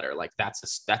apology letter. Like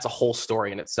that's a whole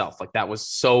story in itself. Like that was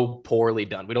so poorly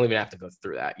done. We don't even have to go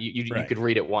through that. You could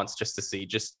read it once just to see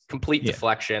just complete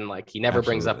deflection. Like he never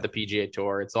brings up the PGA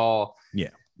Tour. It's all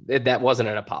that wasn't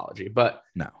an apology, but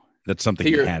no, that's something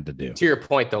he had to do. To your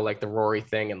point though, like the Rory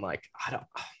thing, and like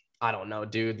I don't know,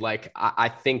 dude. Like, I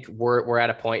think we're at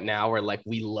a point now where like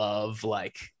we love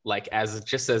like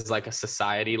as like a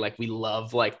society, like we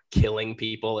love like killing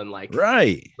people and like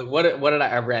what did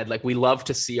I read? Like we love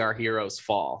to see our heroes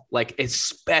fall, like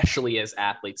especially as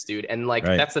athletes, dude. And like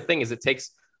that's the thing is it takes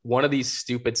one of these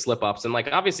stupid slip ups, and like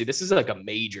obviously this is like a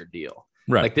major deal.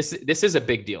 Right. Like this is a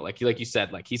big deal. Like you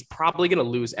said, like he's probably going to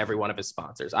lose every one of his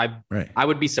sponsors. I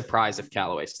would be surprised if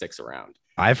Callaway sticks around.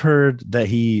 I've heard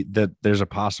that there's a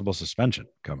possible suspension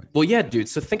coming. Well, yeah, dude.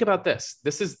 So think about this.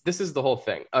 This is the whole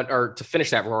thing. Or to finish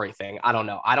that Rory thing, I don't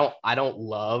know. I don't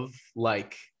love the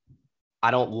like.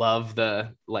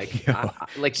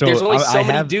 So there's only so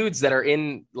many dudes that are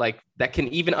in like that can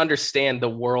even understand the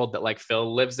world that like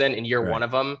Phil lives in, and you're one of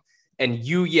them. And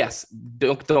yes,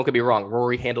 don't get me wrong.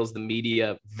 Rory handles the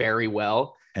media very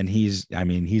well, and he's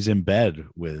in bed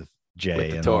with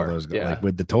Jay and all those guys, like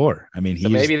with the tour. I mean,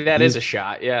 maybe that is a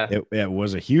shot. Yeah, it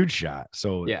was a huge shot.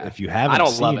 So if you haven't, I don't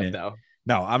seen love it though.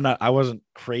 No, I'm not. I wasn't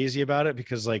crazy about it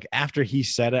because like after he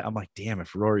said it, I'm like, damn,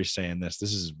 if Rory's saying this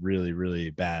is really,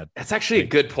 really bad. That's actually a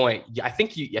good point. I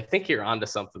think you're onto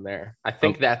something there. I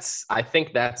think that's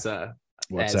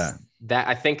what's that? That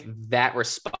I think that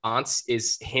response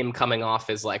is him coming off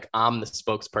as like I'm the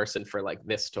spokesperson for like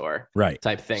this tour,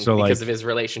 type thing, so because of his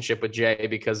relationship with Jay,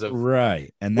 because of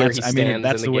and that's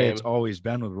that's the way it's always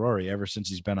been with Rory ever since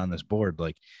he's been on this board.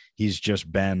 Like he's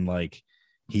just been like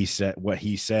he said what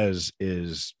he says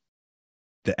is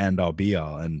the end all be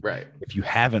all, and if you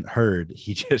haven't heard,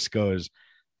 he just goes,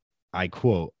 I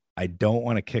quote, I don't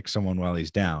want to kick someone while he's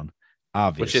down.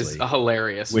 Obviously, which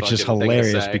is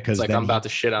hilarious because like I'm about to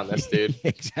shit on this dude.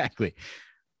 Exactly.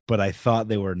 But I thought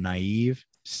they were naive,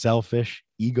 selfish,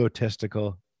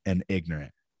 egotistical, and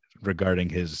ignorant regarding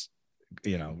his,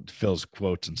 Phil's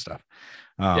quotes and stuff.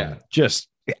 Just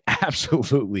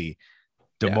absolutely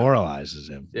demoralizes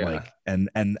him. Yeah. Like, and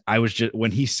I was just,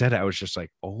 when he said it, I was just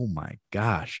like, oh my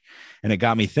gosh. And it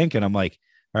got me thinking, I'm like,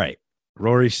 all right,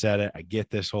 Rory said it. I get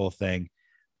this whole thing,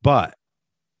 but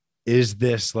is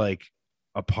this like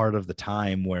a part of the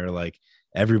time where like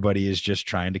everybody is just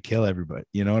trying to kill everybody?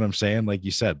 You know what I'm saying? Like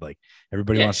you said, like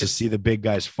everybody wants to see the big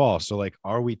guys fall. So like,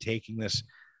 are we taking this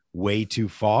way too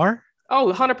far?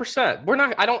 Oh, 100%. We're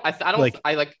not, I don't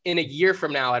like in a year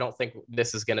from now, I don't think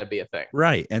this is going to be a thing.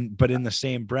 Right. But in the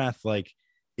same breath, like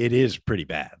it is pretty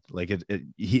bad. Like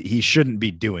he shouldn't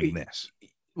be doing this.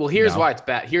 Well, here's why it's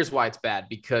bad. Here's why it's bad,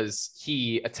 because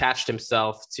he attached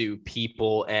himself to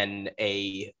people and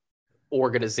a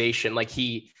organization. Like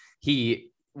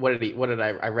what did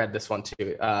I read this one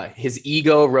too. His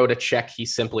ego wrote a check he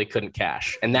simply couldn't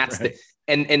cash. And that's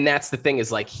and that's the thing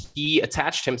is like he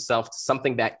attached himself to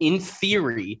something that in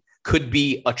theory could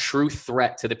be a true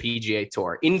threat to the PGA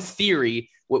Tour. In theory,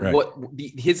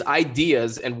 his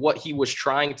ideas and what he was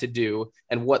trying to do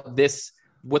and what this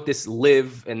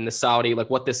live in the Saudi, like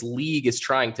what this league is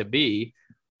trying to be.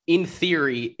 In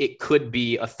theory, it could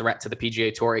be a threat to the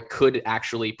PGA Tour. It could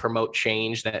actually promote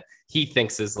change that he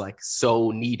thinks is like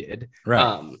so needed.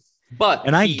 Right.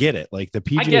 But I get it. Like the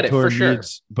PGA Tour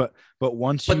needs, but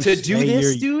once you to do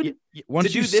this, dude,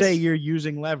 once you say you're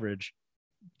using leverage,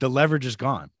 the leverage is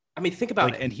gone. I mean, think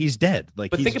about it. And he's dead.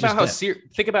 Like, but think about how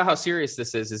serious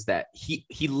this is that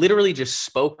he literally just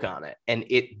spoke on it and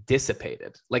it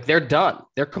dissipated. Like they're done.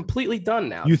 They're completely done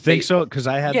now. You think so? Because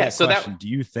I had that question. Do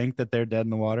you think that they're dead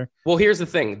in the water? Well, here's the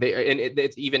thing.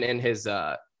 It's even in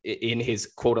his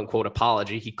quote unquote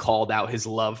apology, he called out his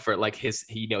love for like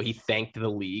he thanked the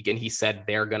league and he said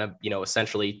they're going to,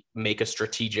 essentially make a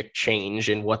strategic change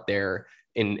in what they're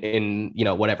in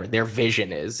whatever their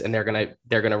vision is, and they're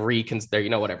gonna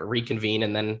reconvene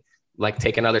and then like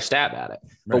take another stab at it.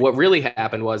 Right. But what really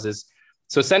happened was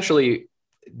so essentially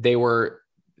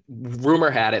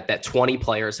rumor had it that 20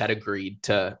 players had agreed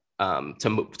to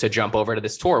jump over to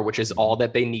this tour, which is all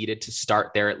that they needed to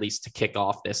start there, at least to kick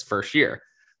off this first year.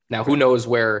 Now, who knows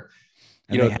where.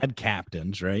 They had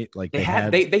captains, right? Like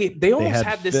they almost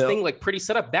had this thing like pretty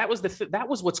set up. That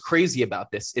was what's crazy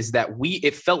about this is that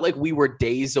it felt like we were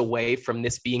days away from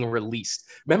this being released.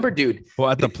 Remember, dude?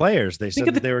 Well, the players, they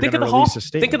said they were going to release a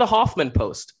statement. Think of the Hoffman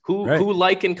post. Who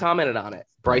liked and commented on it?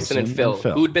 Bryson and Phil,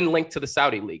 who had been linked to the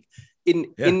Saudi league.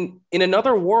 In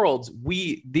another world,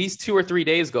 these 2 or 3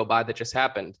 days go by that just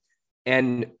happened,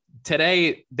 and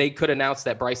today they could announce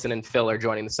that Bryson and Phil are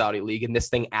joining the Saudi league, and this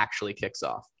thing actually kicks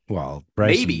off. Well,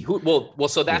 Bryson, maybe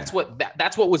so that's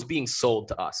what was being sold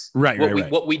to us. Right.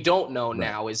 What we don't know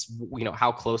now is,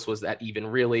 how close was that even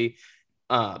really?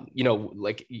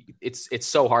 Like it's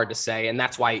so hard to say. And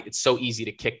that's why it's so easy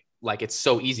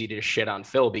to shit on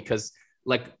Phil, because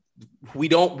like, we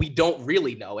don't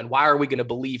really know. And why are we going to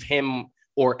believe him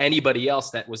or anybody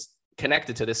else that was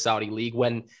connected to this Saudi league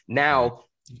when now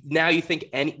you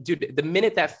think the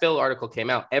minute that Phil article came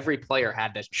out, every player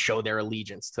had to show their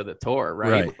allegiance to the tour,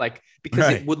 right? Like,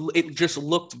 because it just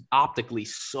looked optically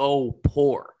so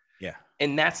poor. Yeah.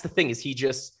 And that's the thing is he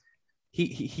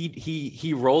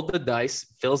rolled the dice.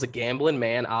 Phil's a gambling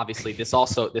man. Obviously this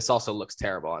also looks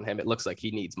terrible on him. It looks like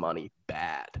he needs money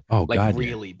bad. Oh, like God,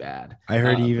 really bad. I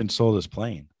heard he even sold his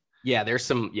plane. Yeah, there's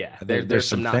some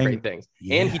not great things.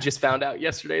 Yeah. And he just found out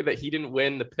yesterday that he didn't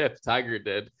win the PIP. Tiger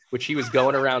did, which he was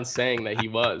going around saying that he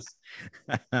was.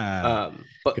 But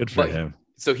good for him.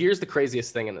 So here's the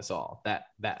craziest thing in this all that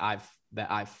I've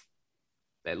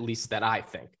at least that I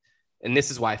think, and this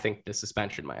is why I think the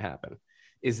suspension might happen,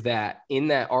 is that in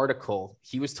that article,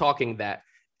 he was talking that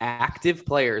active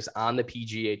players on the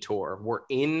PGA Tour were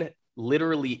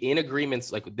literally in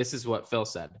agreements. Like, this is what Phil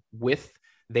said,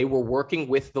 they were working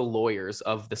with the lawyers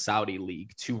of the Saudi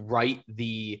league to write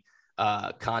the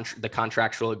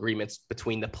contractual agreements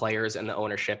between the players and the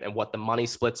ownership and what the money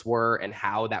splits were and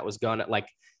how that was going to, like,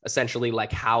 essentially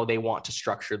like how they want to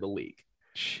structure the league.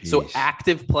 Jeez. So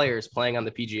active players playing on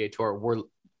the PGA Tour were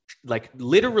like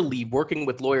literally working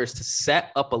with lawyers to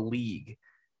set up a league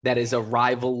that is a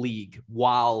rival league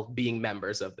while being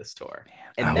members of this tour.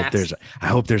 And I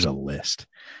hope there's a list.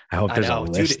 I hope there's a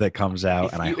list that comes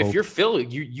out. If you're Phil,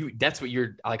 you that's what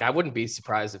you're like. I wouldn't be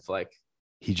surprised if like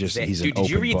he's an did open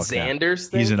you read book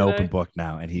Xander's now. He's an today? open book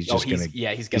now, and he's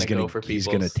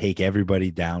gonna take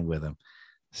everybody down with him.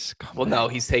 Well, no,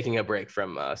 he's taking a break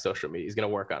from social media. He's gonna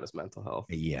work on his mental health.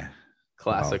 Yeah.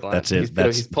 Classic line. That's it.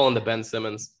 He's pulling the Ben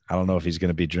Simmons. I don't know if he's going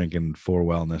to be drinking 4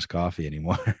 Wellness coffee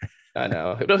anymore. I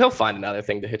know. He'll find another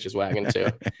thing to hitch his wagon to.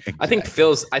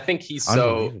 Exactly. I think he's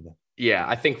so, yeah,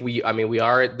 I think we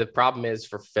are, the problem is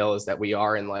for Phil is that we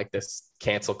are in like this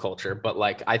cancel culture, but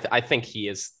like, I think he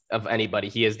is, of anybody,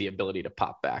 he has the ability to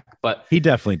pop back, but he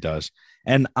definitely does.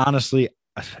 And honestly,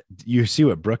 you see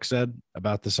what Brooks said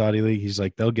about the Saudi league. He's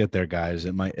like, they'll get their guys.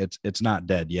 It's not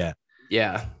dead yet.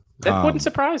 Yeah. That wouldn't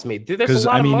surprise me. Dude, there's a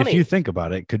lot of money. If you think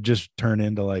about it could just turn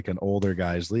into like an older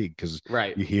guys league, because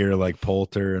you hear like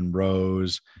Poulter and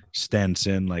Rose,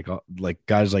 Stenson, like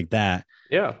guys like that.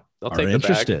 Yeah, they'll take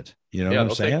interested. Bag. You know what I'm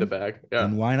saying? Take the bag. Yeah,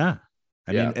 and why not?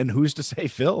 I mean, and who's to say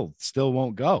Phil still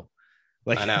won't go?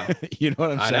 Like, I know. You know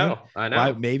what I'm saying? I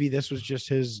know. Maybe this was just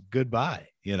his goodbye.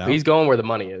 You know, he's going where the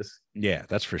money is. Yeah,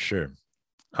 that's for sure.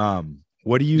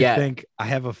 What do you think? I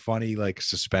have a funny like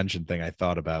suspension thing I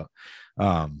thought about.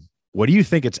 What do you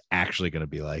think it's actually going to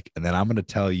be like? And then I'm going to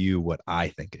tell you what I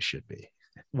think it should be.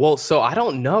 Well, so I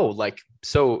don't know. Like,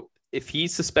 so if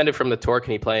he's suspended from the tour,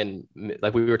 can he play in,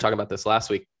 like we were talking about this last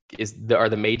week, are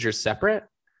the majors separate?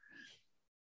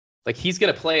 Like he's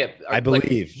gonna play it. I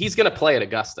believe he's gonna play at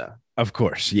Augusta. Of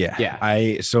course, yeah.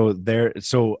 Yeah. So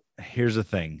here's the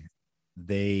thing.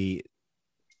 They're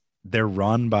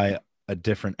run by a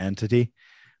different entity,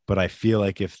 but I feel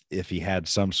like if he had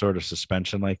some sort of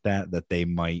suspension like that they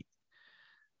might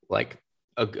like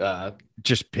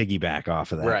just piggyback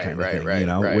off of that kind of thing,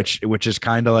 right. which is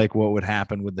kind of like what would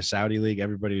happen with the Saudi league.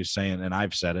 Everybody was saying, and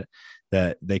I've said it,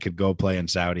 that they could go play in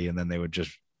Saudi and then they would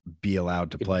just be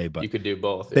allowed to play, but you could do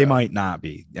both. They might not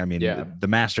be. I mean, the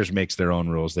Masters makes their own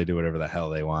rules. They do whatever the hell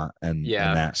they want and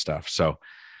that stuff. So,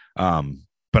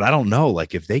 but I don't know,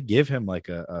 like if they give him like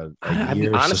a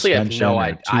year honestly, suspension,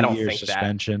 I don't think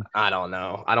suspension. That. I don't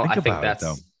know. I think that's.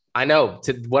 I know.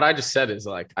 What I just said is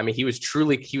like, I mean, he was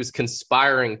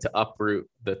conspiring to uproot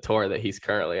the tour that he's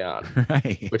currently on,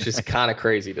 right? Which is kind of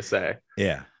crazy to say.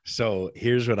 Yeah. So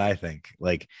here's what I think.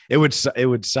 Like it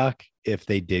would suck if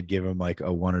they did give him like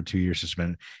a 1 or 2 year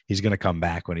suspension. He's going to come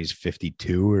back when he's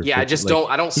 52 or 50. I just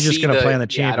don't. I don't. He's just going to play on the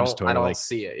Champions Tour. I don't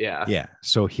see it. Yeah. Yeah.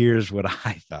 So here's what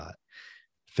I thought.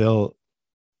 Phil,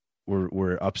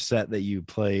 we're upset that you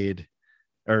played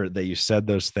or that you said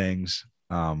those things.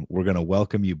 We're going to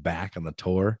welcome you back on the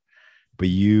tour, but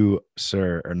you,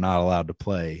 sir, are not allowed to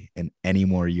play in any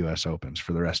more U.S. Opens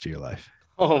for the rest of your life.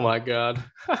 Oh my God.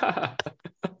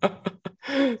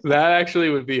 That actually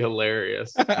would be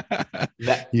hilarious.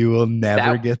 You will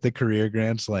never get the career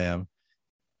Grand Slam.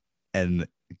 And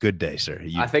good day, sir.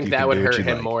 I think that would hurt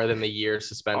him more than the year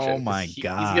suspension. Oh my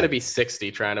God. He's going to be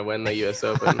 60 trying to win the US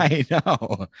Open. I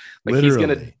know. Like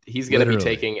he's going to be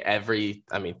taking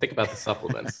think about the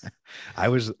supplements.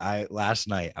 Last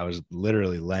night I was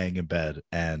literally laying in bed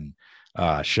and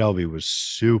Shelby was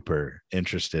super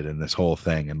interested in this whole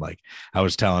thing. And like, I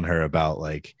was telling her about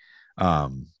like,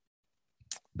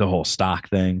 the whole stock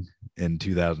thing in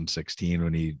 2016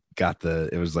 when he got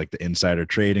it was like the insider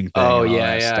trading thing. Oh, and all yeah,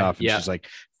 that yeah. stuff. And yeah. she's like,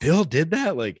 Phil did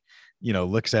that? Like,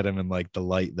 looks at him in like the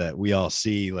light that we all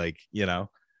see, like, Yeah.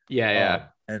 Yeah.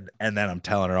 And then I'm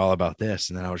telling her all about this.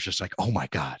 And then I was just like, oh my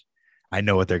God, I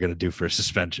know what they're going to do for a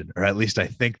suspension, or at least I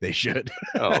think they should.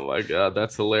 Oh my God.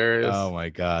 That's hilarious. Oh my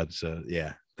God. So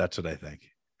yeah, that's what I think.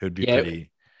 It would be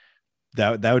pretty,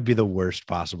 that would be the worst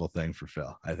possible thing for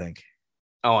Phil, I think.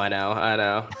 Oh, I know. I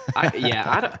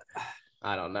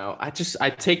don't know. I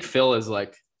take Phil as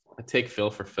like, I take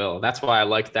Phil for Phil. That's why I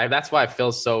like that. That's why I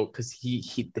feel so, because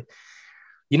he,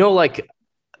 like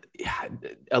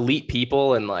elite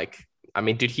people and like, I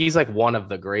mean, dude, he's like one of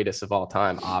the greatest of all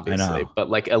time, obviously, but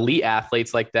like elite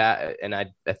athletes like that. And I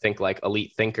think like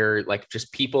elite thinker, like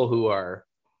just people who are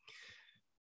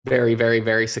very, very,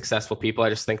 very successful people. I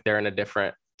just think they're in a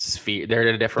different sphere. They're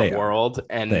in a different world.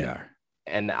 And they are.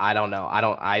 And I don't know.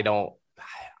 I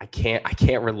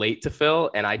can't relate to Phil.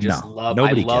 And I just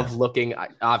love looking,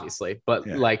 obviously, but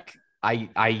like,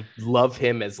 I love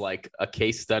him as like a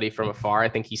case study from afar. I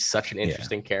think he's such an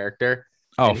interesting character.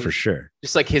 Oh, for sure.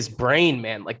 Just like his brain,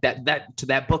 man, like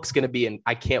that book's going to be, and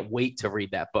I can't wait to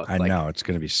read that book. I know it's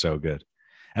going to be so good.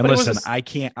 And listen,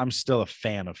 I'm still a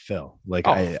fan of Phil. Like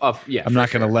I'm not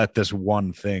going to let this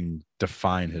one thing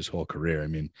define his whole career. I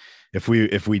mean, if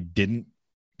we didn't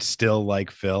still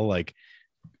like Phil, like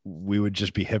we would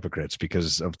just be hypocrites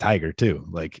because of Tiger too.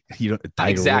 Like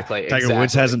Tiger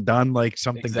Woods hasn't done like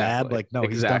something bad. Like no,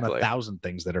 he's done 1,000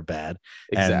 things that are bad.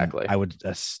 Exactly. And I would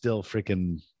still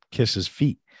freaking kiss his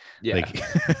feet. Yeah. Like,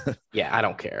 yeah. I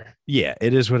don't care. Yeah.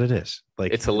 It is what it is.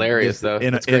 Like it's hilarious though.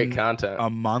 It's great content. A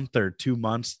month or 2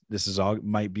 months, this is all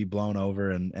might be blown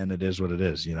over and it is what it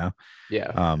is, Yeah.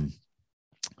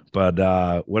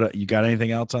 But what you got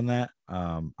anything else on that?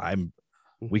 I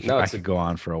could go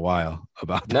on for a while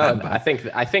about that. No, I think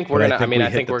we're gonna.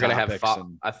 I think we're gonna have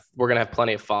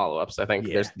plenty of follow-ups. I think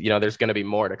there's gonna be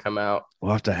more to come out.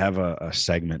 We'll have to have a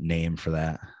segment name for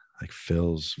that, like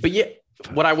Phil's. But yeah,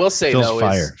 what I will say Phil's though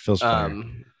fire. is Phil's fire.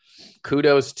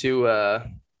 Kudos to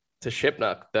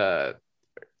Shipnuck.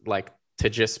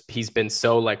 He's been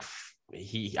so like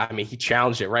he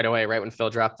challenged it right away. Right when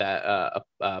Phil dropped that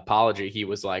apology, he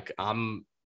was like, I'm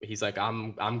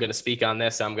going to speak on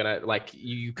this. I'm going to like,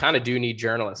 you kind of do need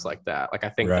journalists like that. Like, I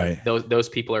think that those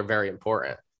people are very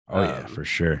important. Oh yeah, for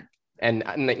sure. And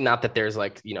not that there's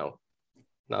like,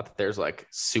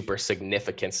 super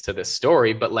significance to this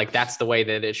story, but like, that's the way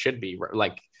that it should be.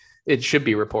 Like it should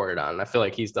be reported on. And I feel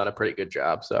like he's done a pretty good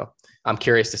job. So I'm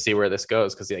curious to see where this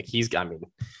goes. Cause like, he's going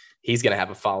to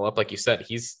have a follow-up. Like you said,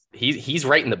 he's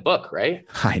writing the book, right?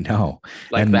 I know.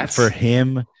 Like and that's for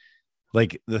him.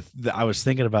 Like I was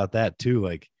thinking about that too.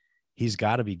 Like he's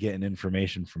got to be getting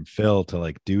information from Phil to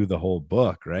like do the whole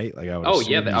book, right? Like I was.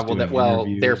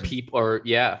 They're people, or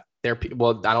they're people.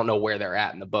 Well, I don't know where they're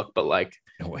at in the book, but like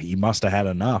Well, he must have had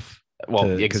enough. Well,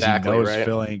 exactly. He knows right.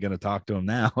 Phil ain't going to talk to him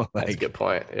now. Like, That's a good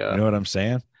point. Yeah. You know what I'm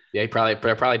saying? Yeah.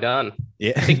 They're probably done.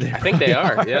 Yeah. I think they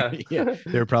are. Yeah. Yeah.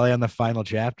 They're probably on the final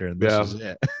chapter, and this is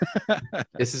it.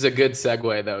 This is a good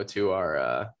segue though to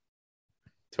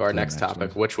our next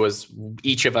topic, which was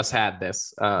each of us had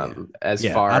this.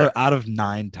 Far out of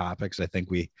 9 topics, I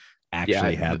think we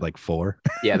actually had like 4.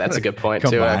 Yeah, that's a good point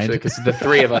too, actually, because the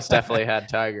 3 of us definitely had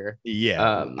Tiger.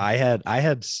 Yeah, I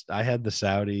had the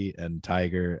Saudi and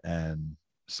Tiger and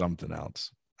something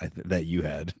else that you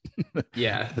had.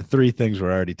 Yeah, the 3 things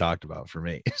were already talked about for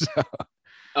me. So.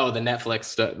 Oh, the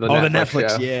Netflix. The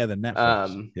Netflix. Show. Yeah, the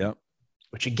Netflix. Yep.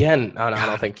 Which again, I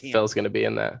don't think Phil's going to be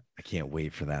in that. I can't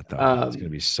wait for that though. It's going to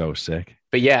be so sick.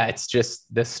 But yeah, it's just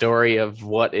the story of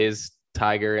what is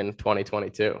Tiger in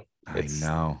 2022. I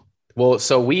know. Well,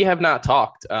 so we have not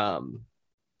talked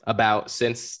about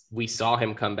since we saw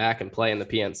him come back and play in the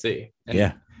PNC. And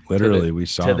yeah, literally, we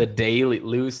saw him.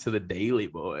 lose to the Daily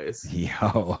boys.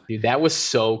 Yo, dude, that was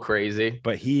so crazy.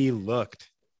 But he looked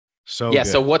so yeah.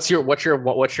 Good. So what's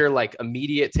your like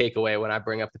immediate takeaway when I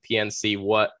bring up the PNC?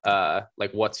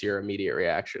 What's your immediate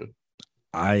reaction?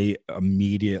 I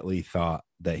immediately thought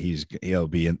that he'll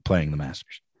be playing the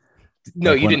Masters.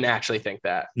 No, you didn't actually think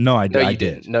that. No, I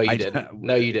did. No, you didn't.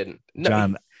 No, you didn't. No.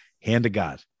 John, hand to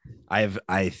God, I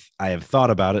have thought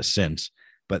about it since,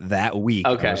 but that week,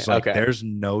 I was like, there's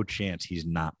no chance he's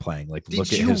not playing. Like, look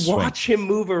at his swing. Did you watch him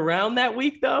move around that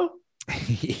week though?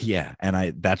 Yeah,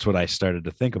 and that's what I started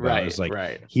to think about. Right, It's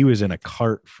like he was in a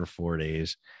cart for 4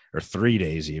 days or 3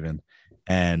 days even,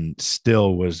 and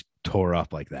still was tore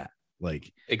up like that.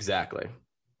 Like exactly.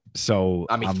 So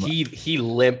I mean, he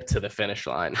limped to the finish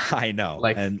line. I know,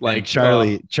 and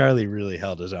Charlie really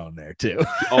held his own there too.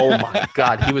 Oh my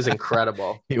God, he was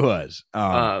incredible. He was.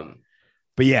 But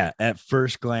yeah, at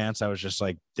first glance, I was just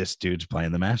like, this dude's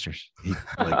playing the Masters.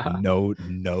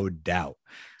 No doubt.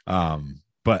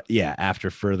 But yeah, after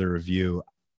further review,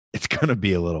 it's gonna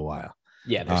be a little while.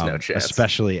 Yeah, there's no chance,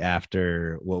 especially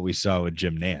after what we saw with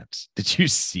Jim Nantz. Did you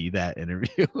see that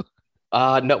interview?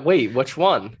 No, wait, which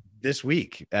one? This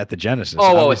week at the Genesis.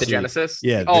 Oh, at the Genesis?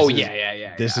 Yeah.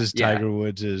 Yeah. This is Tiger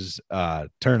Woods'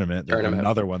 tournament.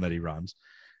 Another one that he runs.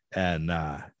 And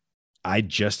I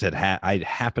just I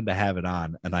happened to have it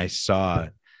on, and I saw,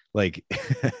 like,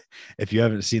 if you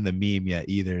haven't seen the meme yet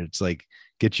either, it's like,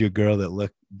 get you a girl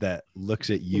that looks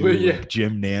at you. Like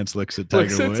Jim Nantz looks at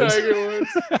Tiger Woods.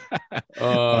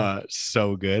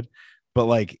 So good. But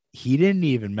like, he didn't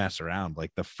even mess around.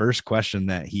 Like, the first question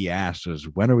that he asked was,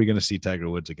 when are we going to see Tiger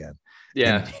Woods again?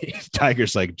 Yeah. And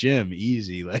Tiger's like, Jim,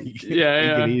 easy. Like, take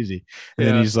it easy. And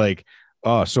then he's like,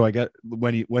 oh, so I got,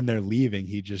 when they're leaving,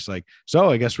 he just like, so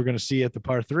I guess we're going to see you at the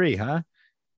par 3, huh?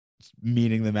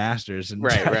 Meaning the Masters. And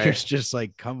Tiger's just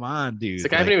like, come on, dude. It's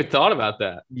like, I haven't even thought about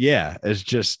that. Yeah. It's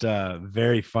just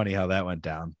very funny how that went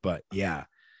down. But yeah.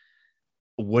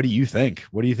 What do you think?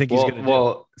 What do you think he's going to do?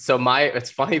 Well, so it's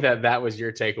funny that was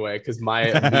your takeaway, because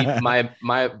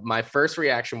my first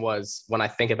reaction was, when I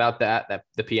think about that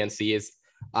the PNC is,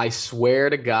 I swear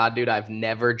to God, dude, I've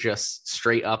never just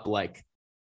straight up like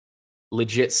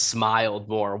legit smiled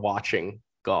more watching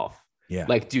golf. Yeah.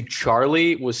 Like, dude,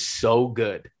 Charlie was so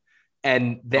good.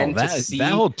 And then that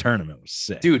whole tournament was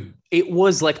sick, dude. It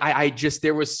was like,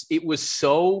 it was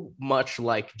so much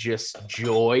like just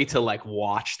joy to like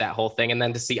watch that whole thing. And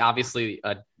then to see, obviously,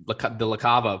 the La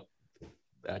Cava,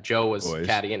 Joe was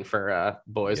caddying for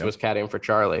was caddying for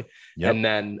Charlie. Yep.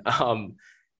 And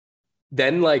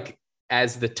then like,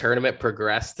 as the tournament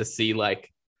progressed, to see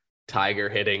like Tiger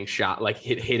hitting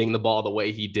the ball the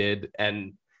way he did,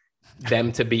 and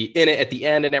them to be in it at the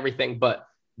end and everything. But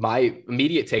my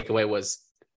immediate takeaway was,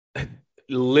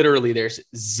 literally, there's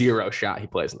zero shot he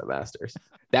plays in the Masters.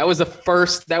 That was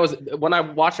when I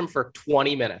watched him for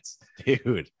 20 minutes.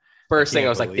 Dude. First thing I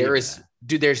was like, there's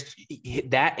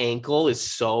that ankle was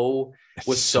so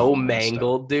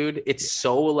mangled, dude. It's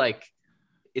so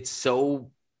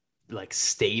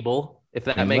stable, if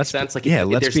that makes sense. Like,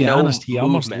 let's be honest, he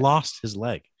almost lost his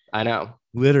leg. I know.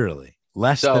 Literally.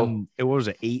 Less than, it was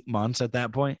 8 months at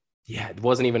that point. Yeah, it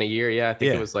wasn't even a year. Yeah, I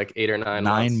think it was like 8 or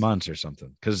 9 months or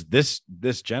something. Because this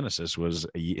Genesis was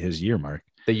his year mark.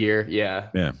 The year,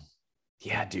 yeah.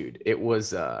 Yeah, dude. It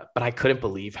was, but I couldn't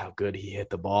believe how good he hit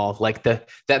the ball. Like, that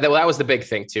was the big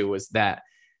thing too, was that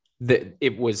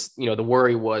it was, the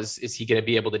worry was, is he going to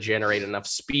be able to generate enough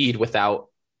speed without,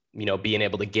 being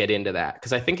able to get into that?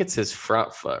 Because I think it's his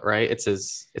front foot, right?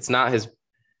 It's not his.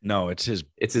 No, it's his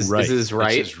right. Is his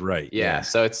right? It's his right. Yeah.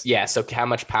 So so how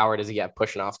much power does he have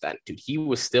pushing off that? Dude, he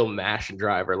was still mashing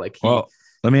driver. Like, well,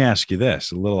 let me ask you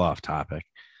this, a little off topic.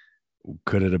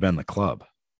 Could it have been the club?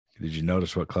 Did you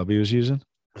notice what club he was using?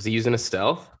 Was he using a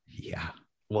stealth? Yeah.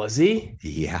 Was he?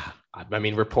 Yeah. I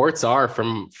mean, reports are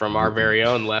from our very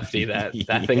own Lefty that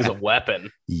thing's a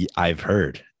weapon. Yeah, I've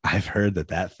heard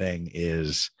that thing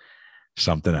is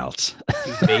something else.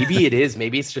 Maybe it is.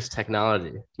 Maybe it's just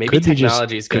technology. Maybe Could be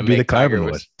technology is going to make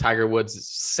the Tiger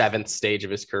Woods' 7th stage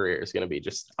of his career is going to be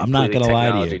just. I'm not going to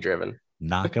lie to you. Driven.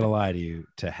 Not going to lie to you.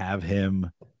 To have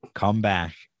him come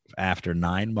back after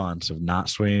 9 months of not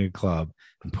swinging a club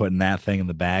and putting that thing in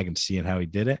the bag and seeing how he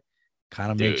did it,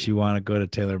 kind of makes you want to go to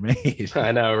TaylorMade.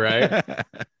 I know, right?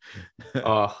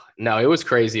 Oh no, it was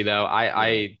crazy though.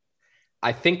 I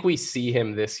think we see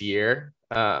him this year.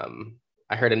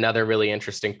 I heard another really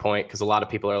interesting point because a lot of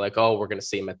people are like, "Oh, we're going to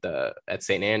see him at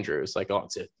St. Andrews." Like, "Oh,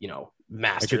 it's a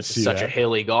Masters is such a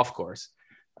hilly golf course."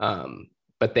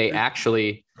 But they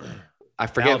actually, I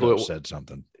forget who said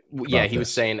something. Yeah, he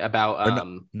was saying about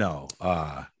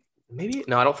maybe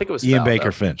no, I don't think it was Ian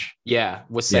Baker Finch. Yeah,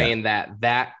 was saying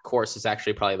that course is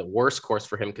actually probably the worst course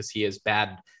for him because he has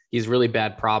really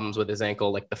bad problems with his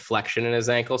ankle, like the flexion in his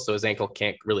ankle. So his ankle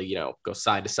can't really, go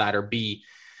side to side or be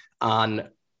on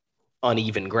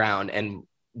uneven ground. And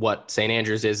what St.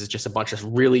 Andrews is just a bunch of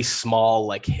really small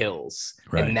like hills.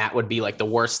 Right. And that would be like the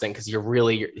worst thing because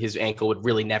his ankle would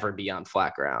really never be on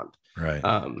flat ground. Right.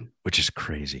 Which is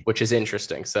crazy. Which is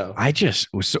interesting. So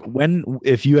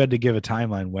if you had to give a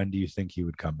timeline, when do you think he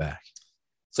would come back?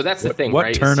 So that's the thing, what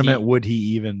right? Tournament would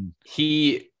he even?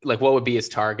 What would be his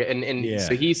target? And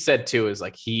so he said too, is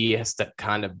like, he has to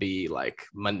kind of be like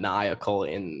maniacal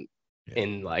in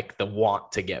like the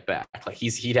want to get back. Like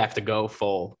he'd have to go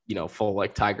full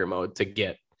like Tiger mode to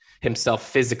get himself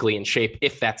physically in shape.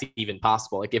 If that's even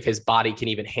possible, like if his body can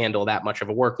even handle that much of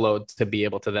a workload to be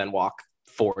able to then walk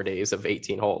 4 days of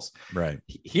 18 holes. Right.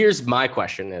 Here's my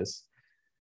question is,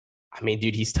 I mean,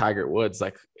 dude, he's Tiger Woods.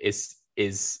 Like is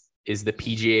the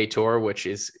PGA Tour, which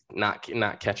is not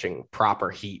catching proper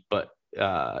heat, but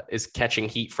is catching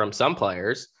heat from some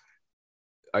players.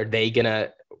 Are they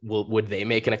would they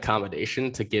make an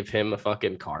accommodation to give him a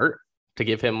fucking cart, to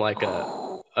give him like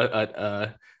a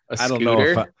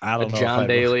scooter? I don't know John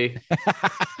Daly,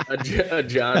 a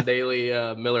John Daly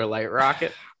Miller Lite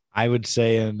Rocket. I would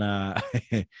say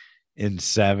in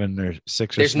 7 or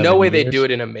 6 There's or 7 no way years. they'd do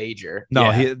it in a major.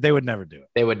 No, they would never do it.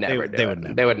 They would never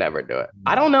do it.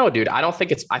 I don't know, dude. I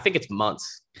think it's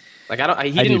months. Like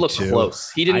he didn't look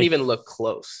close. He didn't even look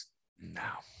close. No.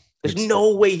 There's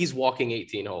no way he's walking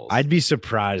 18 holes. I'd be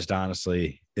surprised,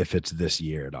 honestly, if it's this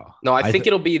year at all. No, I think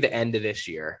it'll be the end of this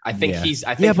year. I think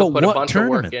but he'll put a what bunch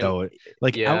tournament of work in. though?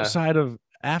 Like outside of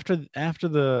after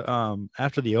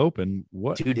the Open,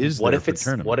 what if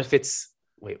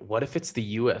it's the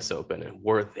US Open and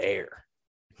we're there?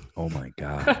 Oh my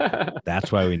God.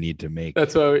 That's why we need to make.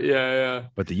 That's why. Yeah.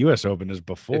 But the US Open is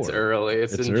before. It's early.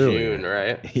 It's in June,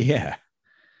 right? Yeah.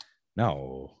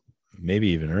 No, maybe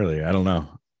even earlier. I don't know.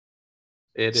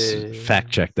 It is. Fact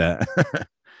check that.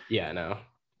 Yeah, no.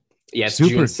 Yeah, it's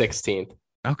June 16th.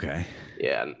 Okay.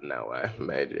 Yeah, no way.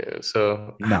 May, June.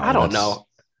 So no, I don't know.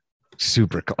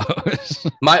 Super close.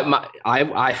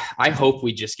 I hope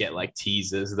we just get like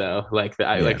teases though.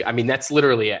 I mean that's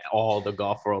literally all the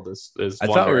golf world is. I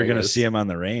thought we were going to see him on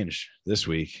the range this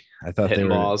week. I thought they were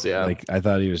balls. Yeah. Like I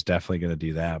thought he was definitely going to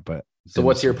do that. But so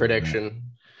what's your prediction?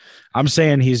 I'm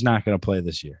saying he's not going to play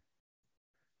this year.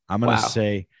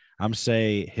 I'm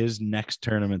saying his next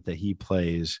tournament that he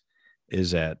plays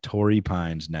is at Torrey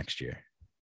Pines next year.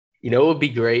 You know what would be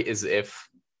great is if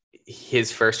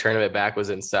his first tournament back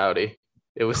was in Saudi.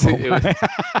 It was like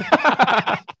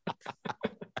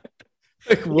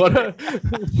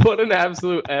what an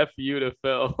absolute FU to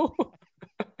Phil.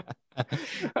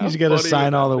 He's got to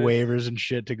sign all the waivers and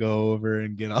shit to go over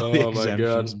and get all the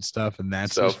exemptions and stuff. And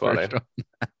that's so funny.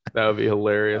 That would be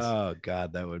hilarious. Oh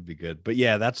God, that would be good. But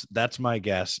yeah, that's my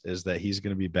guess is that he's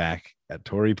going to be back at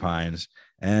Torrey Pines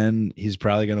and he's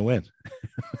probably going to win.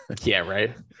 Yeah.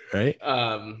 Right. Right.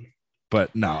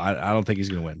 But no, I don't think he's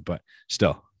going to win, but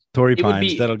still Torrey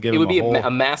Pines, that'll give him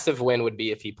a massive win would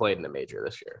be if he played in a major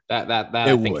this year.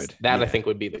 I think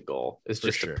would be the goal is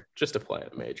just to play in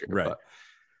a major. Right.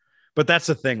 But that's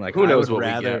the thing. Like, who knows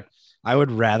I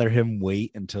would rather him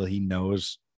wait until he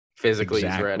knows physically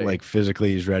he's ready. Like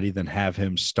physically he's ready than have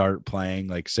him start playing.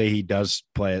 Like say he does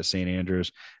play at St.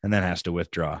 Andrews and then has to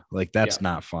withdraw. Like that's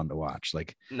not fun to watch.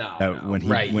 Like when he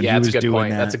was doing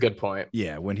that, that's a good point.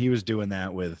 Yeah. When he was doing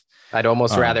that with, I'd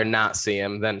almost rather not see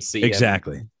him than see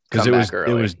exactly. him. Because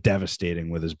it was devastating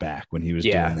with his back when he was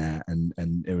doing that.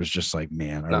 And it was just like,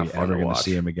 man, are we ever going to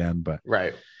see him again? But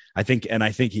right. I think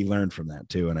he learned from that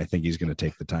too. And I think he's going to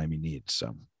take the time he needs.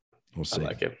 So we'll see. I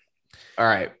like it. All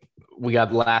right. We got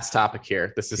the last topic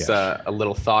here. This is a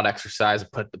little thought exercise,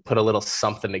 put a little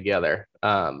something together.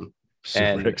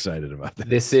 Super excited about that.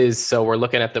 This is, so we're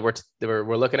looking at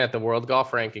we're looking at the world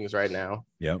golf rankings right now.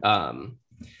 Yep.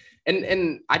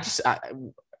 And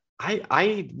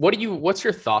what's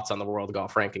your thoughts on the world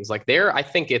golf rankings? Like I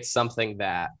think it's something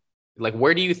that, like,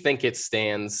 where do you think it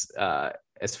stands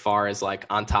as far as like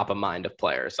on top of mind of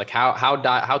players? Like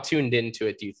how tuned into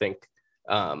it do you think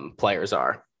players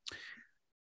are?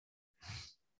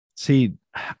 See,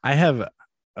 I have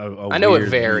I know it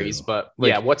varies, view. But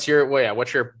like, what's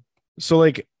your so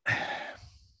like,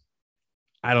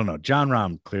 I don't know. John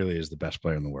Rahm clearly is the best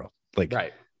player in the world. Like,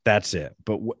 right. That's it.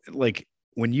 But like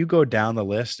when you go down the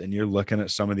list and you're looking at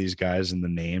some of these guys and the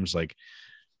names, like,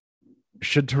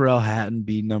 should Tyrrell Hatton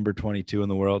be number 22 in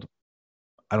the world?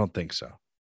 I don't think so.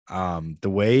 The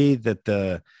way that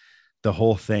the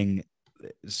whole thing,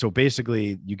 so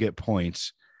basically you get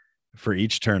points for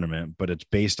each tournament, but it's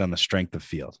based on the strength of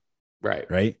field.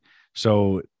 Right.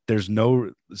 So there's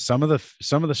some of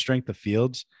the strength of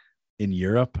fields in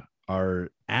Europe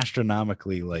are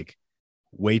astronomically like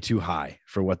way too high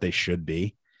for what they should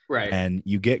be. Right. And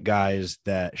you get guys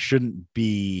that shouldn't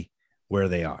be where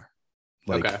they are.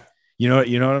 Like, okay. You know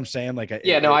what I'm saying? Like,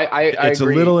 it's a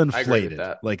little inflated.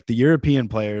 Like the European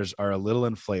players are a little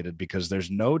inflated because there's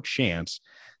no chance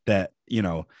that,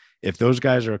 if those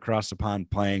guys are across the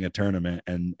pond playing a tournament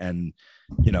and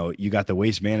you got the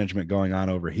waste management going on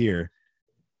over here,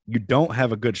 you don't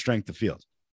have a good strength of field.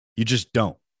 You just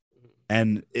don't.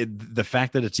 And the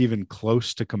fact that it's even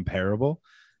close to comparable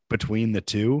between the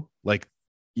two, like,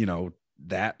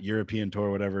 that European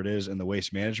tour, whatever it is, and the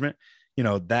waste management,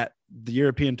 that the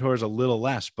European tour is a little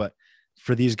less, but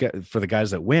for these guys, for the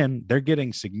guys that win, they're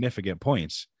getting significant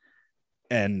points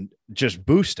and just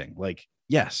boosting. Like,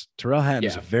 yes, Tyrrell Hatton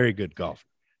is a very good golfer,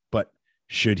 but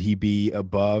should he be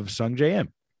above Sung J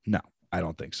M? No, I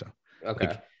don't think so. Okay.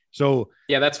 Like, so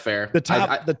that's fair.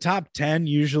 The top 10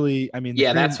 usually, I mean,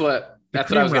 that's what I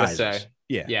was going to say.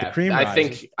 Yeah. The cream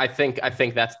rises. I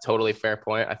think that's a totally fair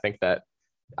point. I think that,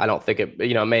 I don't think it,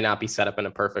 may not be set up in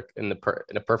a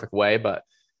perfect way, but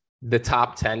the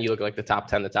top 10, you look like the top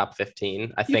 10, the top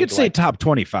 15. I think you could say top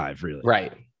 25, really.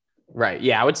 Right.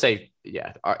 Yeah. I would say,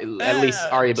 at least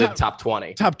arguably the top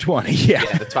 20. Top 20. Yeah.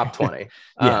 The top 20.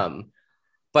 Yeah.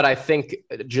 But I think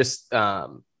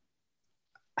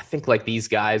I think like these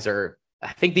guys are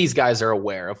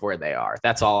aware of where they are.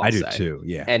 That's all I do too.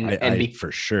 Yeah. And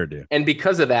for sure do. And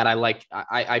because of that,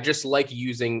 I just like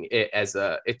using it as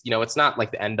it's not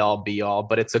like the end all be all,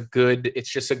 but it's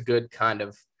just a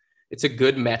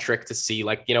good metric to see,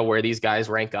 like, where these guys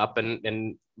rank up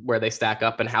and where they stack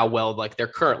up and how well, like, they're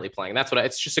currently playing.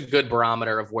 It's just a good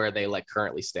barometer of where they like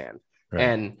currently stand. Right.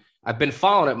 And I've been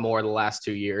following it more the last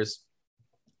 2 years,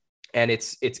 and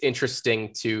it's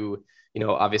interesting to,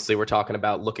 obviously we're talking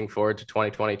about looking forward to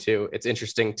 2022. It's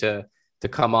interesting to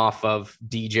come off of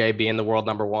DJ being the world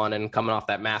number one and coming off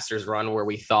that Masters run where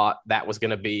we thought that was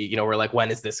going to be, we're like, when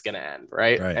is this going to end?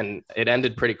 Right. And it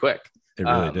ended pretty quick. It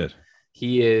really did.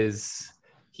 He is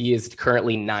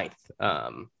currently 9th.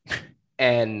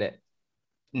 And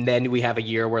then we have a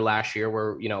year where last year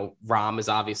where, Rahm is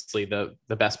obviously the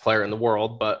best player in the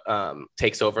world, but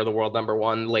takes over the world number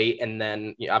one late. And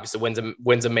then obviously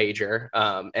wins a major.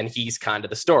 And he's kind of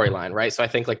the storyline, right? So I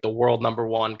think like the world number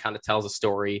one kind of tells a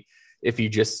story. If you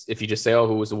just say, oh,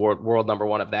 who was the world number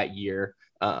one of that year?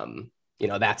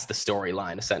 That's the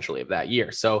storyline essentially of that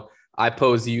year. So I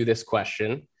pose you this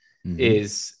question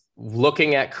is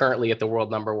looking at currently at the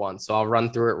world number one. So I'll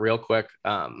run through it real quick.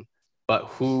 But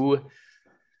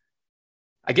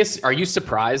I guess, are you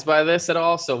surprised by this at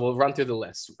all? So we'll run through the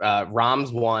list.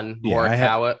 Rahm's 1,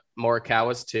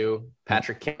 Morikawa's 2,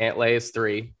 Patrick Cantlay is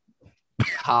 3,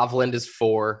 Hovland is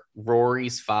 4,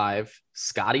 Rory's 5,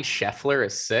 Scotty Scheffler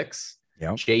is 6,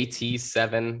 JT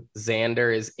 7,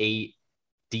 Xander is 8,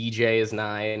 DJ is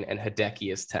 9, and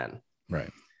Hideki is 10.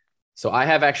 Right. So I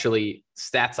have actually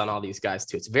stats on all these guys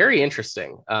too. It's very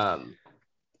interesting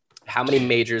how many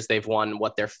majors they've won,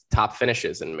 what their top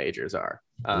finishes in majors are.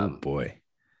 Oh boy.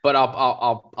 But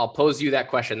I'll pose you that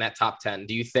question, that top 10.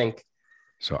 Do you think?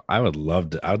 So I'd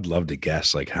love to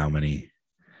guess like how many.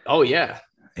 Oh yeah.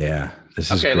 Yeah.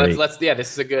 This is okay. Great. Let's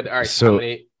this is a good. All right. So how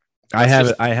many, I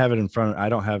have it in front. I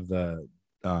don't have the.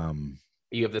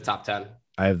 You have the top 10.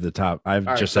 I have the top. I've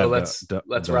all just right, so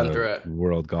let's run through it.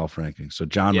 World golf ranking. So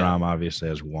John Rahm obviously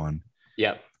has 1.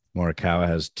 Yep. Morikawa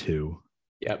has 2.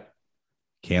 Yep.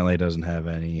 Cantlay doesn't have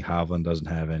any. Hovland doesn't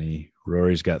have any.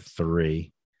 Rory's got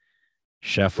 3.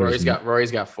 Scheffler's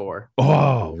Rory's got 4.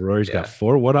 Oh, Rory's got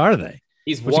 4. What are they?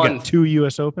 He's What's he won got, 2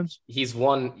 U.S. Opens? He's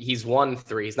won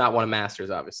 3. He's not won a Masters,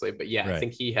 obviously, but yeah, Right. I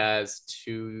think he has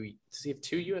 2. Does he have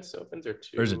 2 U.S. Opens or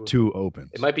 2? Or is it 2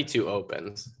 Opens? It might be 2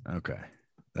 Opens. Okay,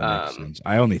 that makes sense.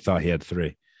 I only thought he had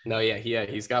 3. No,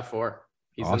 he's got 4.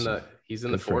 He's Awesome. in the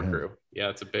Good for 4 him. crew. Yeah,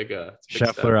 it's a big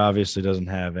Scheffler step. obviously doesn't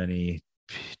have any.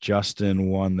 Justin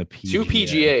won the PGA. 2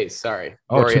 PGAs. Sorry,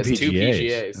 Oh, Rory 2 has PGAs. 2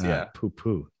 PGAs. Yeah,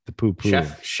 Poo. The poo.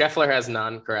 Scheffler has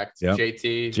none. Correct. Yep.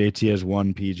 JT has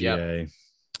 1 PGA. Yep.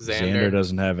 Xander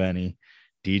doesn't have any.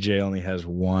 DJ only has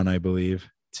 1, I believe.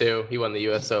 2. He won the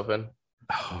U.S. Open.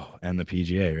 Oh, and the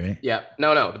PGA, right? Yeah.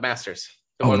 No, the Masters.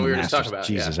 The one we were just talking about.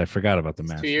 Jesus, yeah. I forgot about the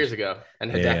Masters. 2 years ago,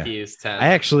 and Hideki is 10. I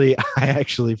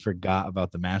actually forgot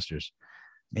about the Masters.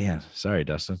 Man, sorry,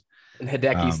 Dustin. And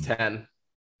Hideki's 10.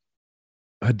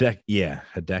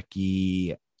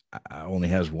 Hideki only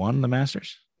has 1, the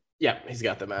Masters. Yeah, he's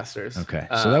got the Masters. Okay,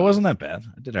 so that wasn't that bad.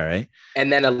 I did all right.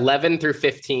 And then 11 through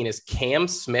 15 is Cam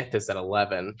Smith is at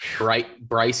 11.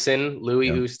 Bryson, Louis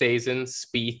Oosthuizen,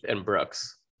 Spieth, and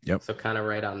Brooks. Yep. So kind of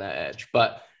right on that edge.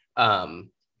 But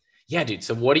yeah, dude.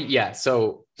 So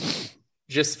so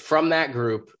just from that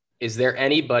group, is there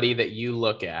anybody that you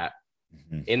look at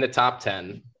in the top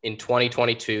 10 in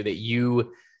 2022 that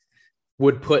you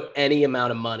would put any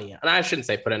amount of money on? And I shouldn't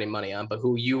say put any money on, but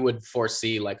who you would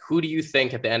foresee, like, who do you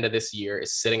think at the end of this year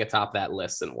is sitting atop that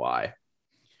list and why?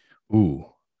 Ooh.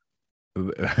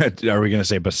 Are we going to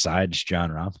say besides John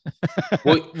Rahm?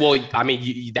 well, I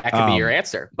mean, that could be your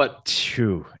answer, but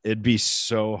it'd be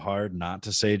so hard not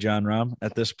to say John Rahm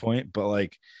at this point. But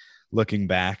like looking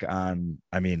back on,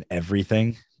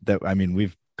 everything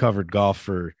we've covered golf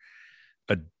for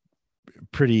a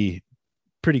pretty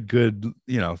good,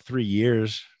 3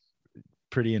 years,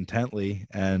 pretty intently.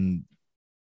 And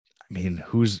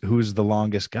who's the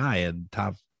longest guy in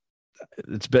top?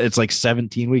 It's like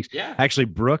 17 weeks. Yeah. Actually,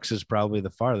 Brooks is probably the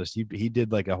farthest. He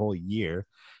did like a whole year.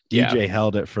 DJ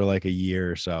held it for like a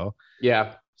year or so.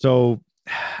 Yeah. So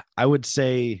I would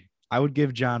say I would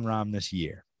give John Rahm this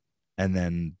year. And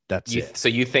then that's it. So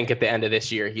you think at the end of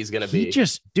this year, he's going to be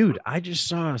I just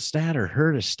saw a stat or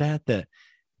heard a stat that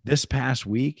this past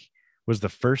week was the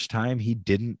first time he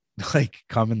didn't like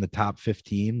come in the top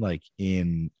 15, like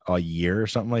in a year or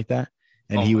something like that.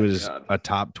 And he was a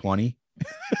top 20.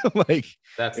 Like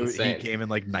that's insane. He came in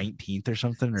like 19th or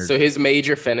something. So his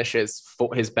major finishes,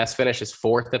 his best finish is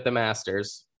 4th at the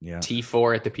Masters,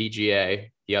 T4 at the PGA.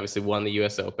 He obviously won the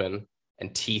U.S. Open,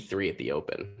 and T3 at the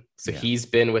Open. So he's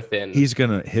been within. He's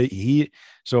gonna he's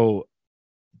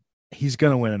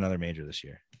gonna win another major this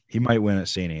year. He might win at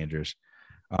St. Andrews.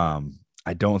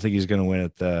 I don't think he's gonna win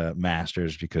at the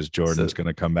Masters because Jordan's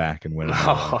gonna come back and win it.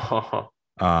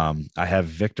 I have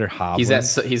Victor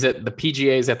Hovland. He's at the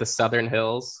PGA's at the Southern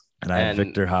Hills, and I have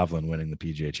Victor Hovland winning the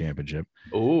PGA Championship.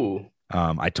 Ooh,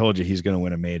 I told you he's going to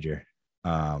win a major.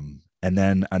 And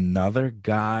then another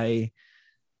guy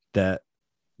that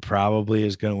probably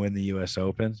is going to win the U.S.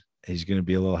 Open. He's going to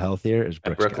be a little healthier. Is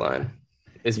Brooks? Brookline.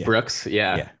 Brooks?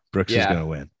 Yeah. Brooks is going to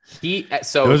win.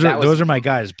 Those are my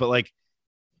guys, but like.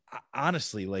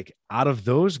 Honestly, like out of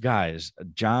those guys,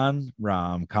 John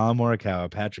Rahm, Colin Morikawa,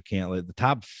 Patrick Cantlay, the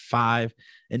top 5,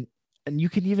 and you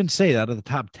can even say out of the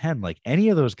top 10, like any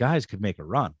of those guys could make a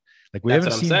run. Like we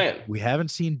haven't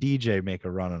seen DJ make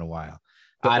a run in a while.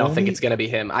 I don't think it's going to be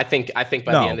him. I think by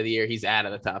the end of the year, he's out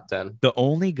of the top 10. The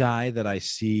only guy that I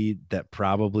see that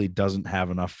probably doesn't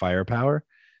have enough firepower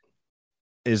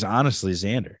is honestly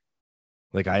Xander.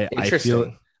 Like I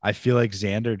feel like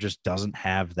Xander just doesn't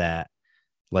have that.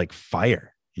 Like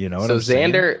fire, what I'm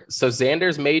saying?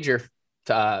 Xander's major,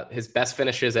 his best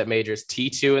finishes at majors: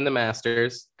 T2 in the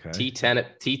Masters, T10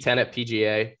 at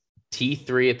PGA,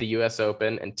 T3 at the U.S.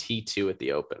 Open, and T2 at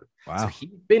the Open. Wow, so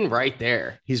he's been right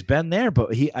there. He's been there,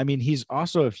 but he's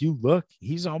also, if you look,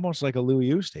 he's almost like a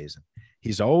Louis Oosthuizen.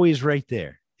 He's always right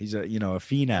there. He's a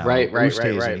phenom,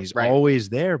 right. He's always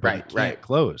there, but he can't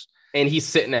close. And he's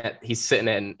sitting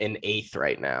in 8th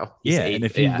right now. And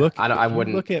if you look,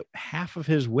 look at half of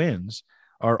his wins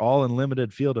are all in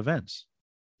limited field events.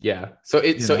 Yeah. So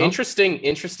interesting.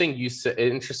 You said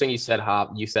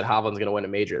Hovland's going to win a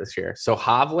major this year. So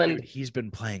Hovland, he's been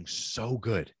playing so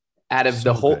good. Out of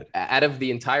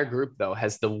the entire group, though,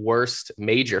 has the worst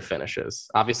major finishes.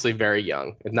 Obviously, very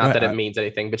young. Not that it means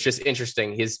anything, but just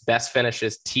interesting. His best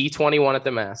finishes: T21 at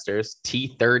the Masters,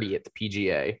 T30 at the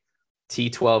PGA,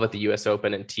 T12 at the U.S.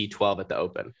 Open, and T12 at the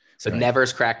Open. So never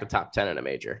has cracked the top 10 in a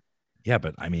major. Yeah,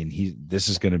 but this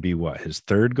is going to be his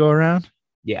third go around?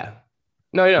 Yeah.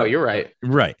 No, you're right.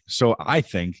 Right. So I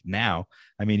think now,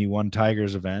 he won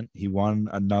Tiger's event. He won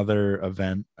another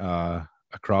event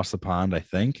across the pond, I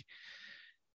think.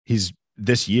 He's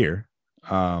this year.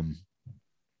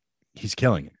 he's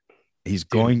killing it. He's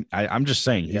going. I'm just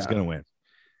saying he's going to win.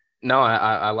 No,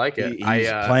 I like it. He's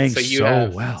playing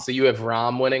well. So you have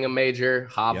Rahm winning a major,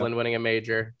 Hovland winning a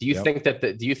major. Do you think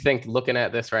do you think looking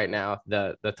at this right now,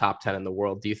 the top 10 in the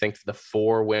world, do you think the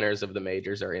 4 winners of the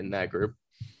majors are in that group?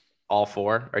 All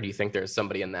 4? Or do you think there's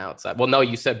somebody in the outside? Well, no,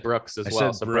 you said Brooks as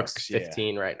well. So Brooks is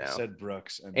 15 right now. I said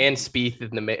Brooks and Spieth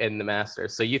in the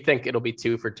Masters. So you think it'll be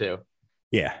 2 for 2?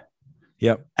 Yeah.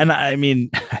 Yep. And I mean,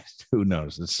 who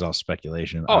knows? This is all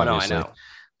speculation. Oh, obviously. no, I know.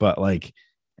 But like,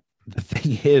 the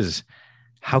thing is,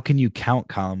 how can you count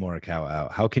Colin Morikawa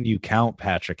out? How can you count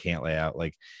Patrick Cantlay out?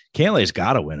 Like, Cantlay's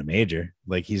got to win a major.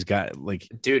 Like, he's got like,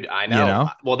 dude, I know. You know.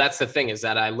 Well, that's the thing is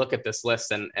that I look at this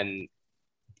list and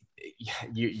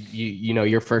you know,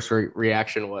 your first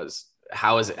reaction was,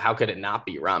 how could it not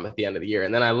be Rahm at the end of the year?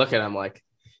 And then I look at him like,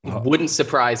 it wouldn't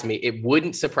surprise me. It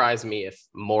wouldn't surprise me if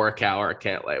Morikawa or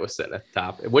Cantlay was sitting at the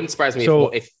top. It wouldn't surprise me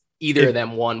if either of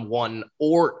them won one.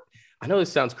 Or I know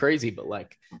this sounds crazy, but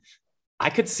like,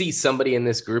 I could see somebody in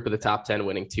this group of the top 10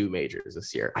 winning 2 majors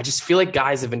this year. I just feel like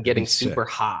guys have been getting super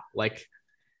hot. Like,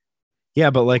 yeah,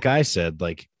 but like I said,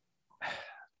 like,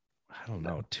 I don't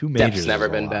know, 2 majors. Depth's never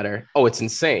been better. Oh, it's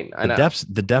insane. I know.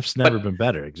 The depth's never been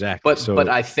better. Exactly. But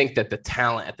I think that the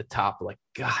talent at the top, like,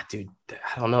 God, dude,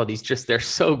 I don't know. They're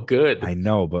so good. I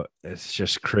know, but it's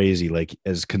just crazy. Like,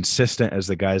 as consistent as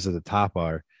the guys at the top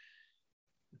are,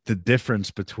 the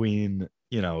difference between,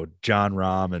 you know, John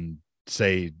Rahm and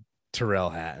say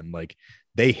Tyrrell Hatton, like,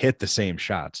 they hit the same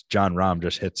shots. John Rahm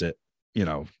just hits it, you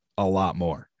know, a lot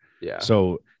more. Yeah.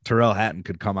 So Tyrrell Hatton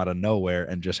could come out of nowhere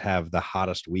and just have the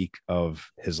hottest week of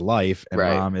his life, and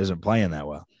Rahm isn't playing that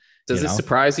well. Does it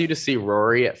surprise you to see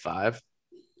Rory at 5?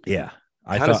 Yeah.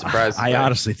 I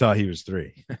honestly thought he was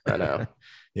 3. I know.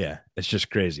 Yeah. It's just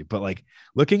crazy. But like,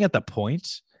 looking at the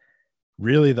points,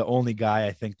 really the only guy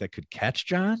I think that could catch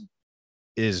John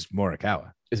is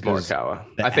Morikawa. I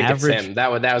think it's him.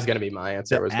 That was going to be my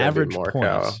answer. Was going to be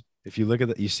Morikawa. Points, if you look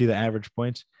at you see the average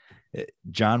points.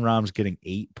 John Rahm's getting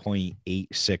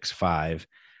 8.865.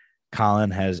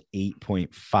 Colin has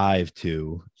 8.52,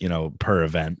 you know, per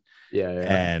event. Yeah.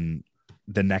 And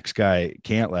the next guy,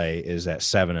 Cantlay, is at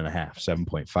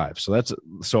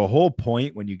 7.5. So a whole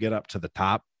point when you get up to the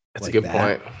top. That's like a good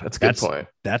point. That's a good point.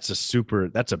 That's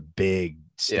a big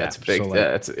step. Yeah, it's big.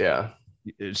 So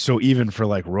so even for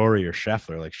like Rory or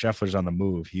Scheffler, like Scheffler's on the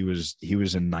move. He was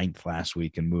in 9th last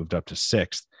week and moved up to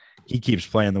 6th. He keeps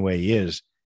playing the way he is.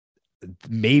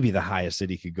 Maybe the highest that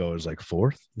he could go is like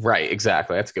 4th. Right.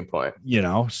 Exactly. That's a good point. You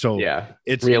know, so yeah,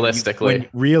 it's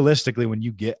realistically, when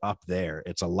you get up there,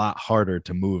 it's a lot harder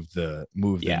to move the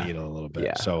needle a little bit.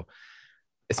 Yeah. So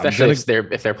especially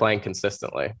if they're playing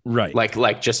consistently, right?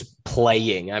 Like just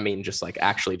playing. I mean, just like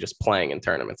actually just playing in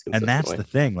tournaments consistently. And that's the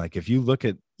thing. Like, if you look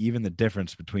at even the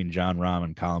difference between John Rahm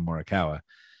and Colin Morikawa,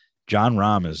 John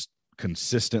Rahm is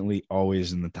consistently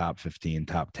always in the top 15,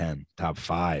 top 10, top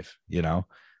 5, you know.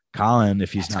 Colin,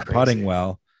 if he's not putting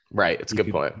well, right, it's a good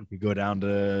point. You could go down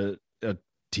to a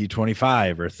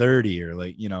T25 or 30 or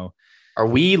like, you know. Are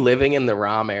we living in the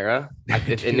Rahm era?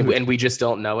 and we just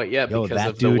don't know it yet because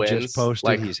of the wins. Just posted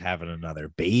like, he's having another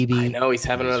baby. I know he's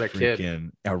having another kid.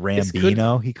 A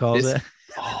Rambino, he calls it.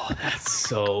 Oh, that's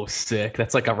so sick.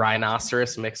 That's like a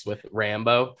rhinoceros mixed with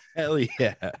Rambo. Hell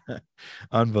yeah.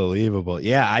 Unbelievable.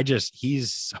 Yeah,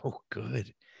 he's so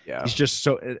good. Yeah. He's just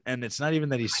so, and it's not even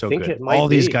that he's so good. All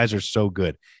these guys are so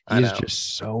good. He's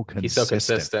just so consistent. He's so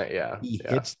consistent. Yeah. He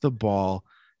hits the ball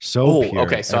so pure.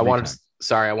 Okay. So I wanted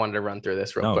to run through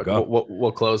this real quick.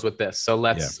 We'll close with this. So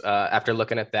let's, after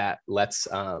looking at that,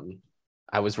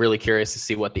 I was really curious to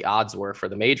see what the odds were for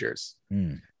the majors.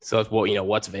 So, well, you know,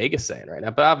 what's Vegas saying right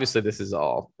now? But obviously this is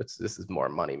more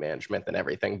money management than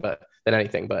anything, but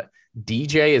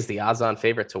DJ is the odds on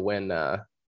favorite to win.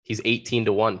 He's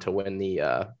 18-1 to win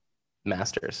the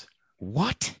Masters.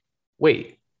 What?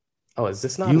 Wait. Oh, is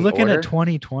this not you looking order? At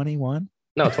 2021?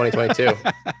 No, 2022.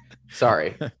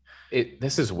 Sorry.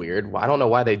 This is weird. I don't know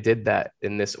why they did that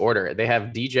in this order. They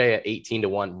have DJ at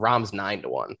 18-1. Rahm's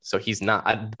 9-1. So he's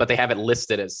not, but they have it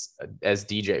listed as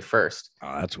DJ first.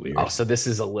 Oh, that's weird. Oh, so this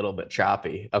is a little bit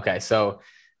choppy. Okay. So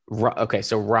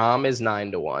Rahm is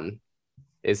 9-1.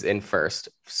 Is in first.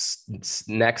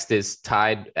 Next is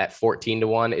tied at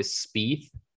 14-1 is Spieth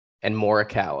and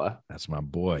Morikawa. That's my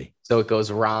boy. So it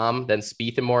goes Rahm, then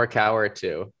Spieth and Morikawa are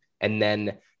 2, and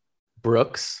then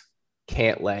Brooks,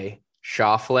 Cantlay,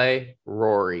 Schauffele,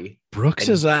 Rory. Brooks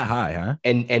is that high, huh?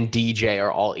 And DJ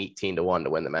are all 18-1 to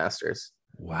win the Masters.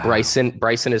 Wow.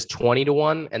 Bryson is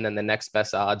 20-1, and then the next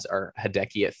best odds are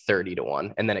Hideki at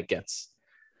 30-1, and then it gets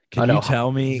Can you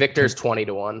tell me? Victor's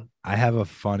 20-1. I have a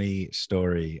funny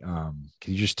story.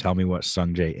 Can you just tell me what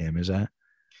Sung Jae Im is at?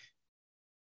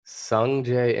 Sung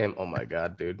Jae Im. Oh my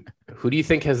God, dude. Who do you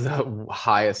think has the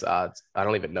highest odds? I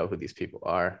don't even know who these people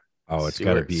are. Oh, it's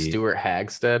got to be Stuart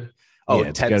Hagstead. Oh,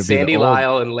 yeah, Sandy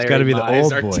Lyle and Larry be the Mize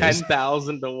old are boys.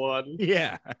 10,000 to 1.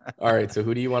 Yeah. All right. So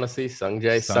who do you want to see? Sung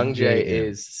Jae. Sung Jae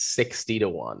is 60 to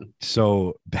 1.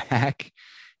 So back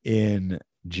in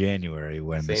January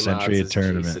when the Century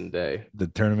tournament, the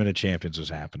Tournament of Champions was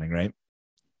happening, right?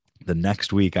 The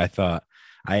next week, I thought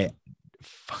I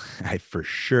for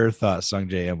sure thought Sung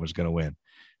Jae Im was going to win,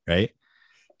 right?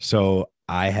 So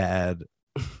I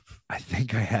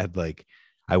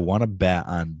won a bet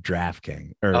on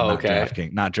DraftKings or not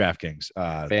DraftKings.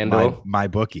 FanDuel? My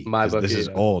bookie. This is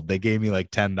yeah. old. They gave me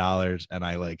like $10 and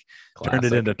I turned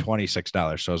it into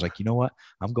 $26. So I was like, you know what?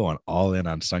 I'm going all in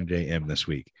on Sung Jae Im this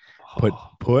week. Put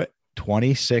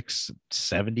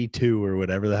 26.72 or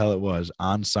whatever the hell it was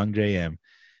on Sung Jae Im.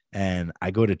 And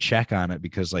I go to check on it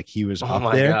because he was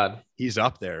up there. God. He's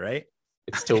up there, right?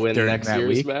 It's to win next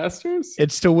year's Masters?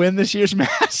 It's to win this year's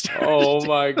Masters. Oh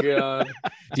my God.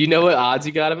 Do you know what odds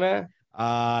you got him at?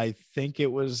 I think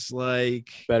it was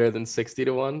better than 60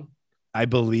 to 1. I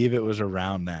believe it was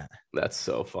around that. That's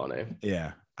so funny.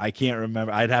 Yeah. I can't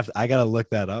remember. I got to look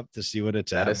that up to see what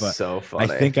it's at. That is so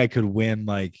funny. I think I could win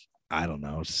I don't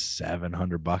know,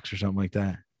 $700 or something like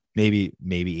that. Maybe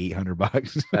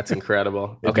 $800. That's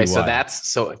incredible. Okay, so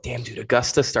damn, dude.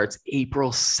 Augusta starts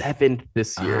April 7th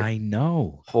this year. I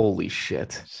know. Holy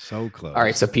shit. So close. All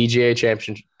right, so PGA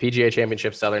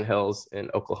Championship Southern Hills in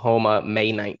Oklahoma,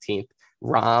 May 19th.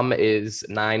 Rahm is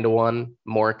 9 to 1.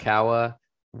 Morikawa,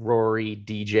 Rory,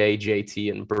 DJ,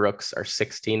 JT, and Brooks are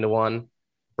 16 to 1.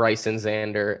 Bryson,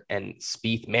 Xander, and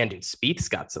Spieth. Man, dude, Spieth's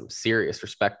got some serious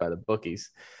respect by the bookies.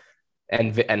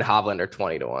 And Hovland are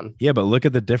 20 to 1. Yeah, but look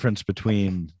at the difference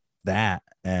between that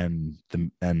and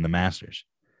the Masters.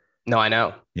 No, I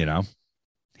know.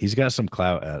 He's got some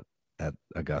clout at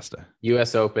Augusta.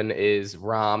 U.S. Open is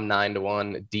Rahm 9 to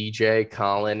 1, DJ,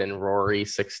 Colin, and Rory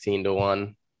 16 to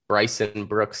 1, Bryson,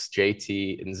 Brooks,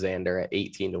 JT, and Xander at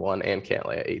 18 to 1, and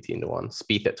Cantlay at 18 to 1.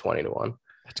 Spieth at 20 to 1.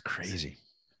 That's crazy.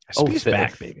 Spieth's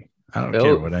back, baby. I don't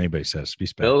care what anybody says.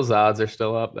 Spieth's back. Bill's odds are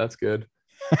still up. That's good.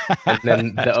 And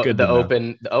then the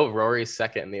Open. Rory's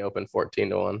second in the Open,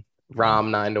 14 to 1. Rahm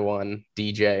 9 to 1.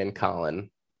 DJ and Colin.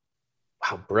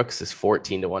 Wow, Brooks is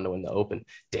 14 to 1 to win the Open.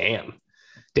 Damn,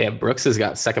 Brooks has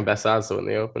got second best odds to win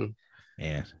the Open.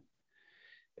 Yeah,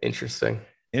 interesting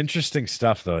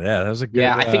stuff though. Yeah, that was a good.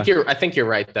 Yeah, I think you're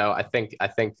right though. I think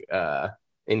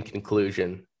in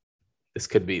conclusion, this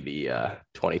could be the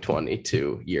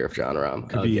 2022 year of Jon Rahm.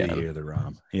 Could be the year of the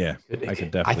Rahm. Yeah, I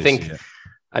could definitely see it.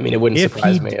 I mean, it wouldn't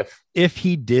surprise me if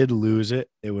he did lose it,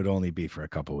 it would only be for a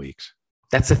couple weeks.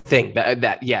 That's the thing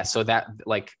yeah. So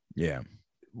yeah,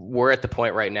 we're at the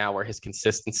point right now where his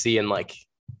consistency and what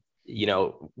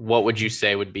would you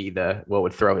say would be what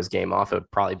would throw his game off? It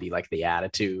would probably be the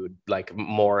attitude,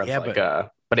 more of he's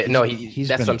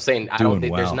that's what I'm saying. I don't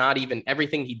think there's not even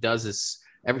everything he does is.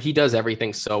 He does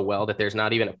everything so well that there's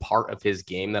not even a part of his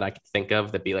game that I could think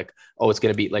of that be it's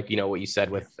going to be what you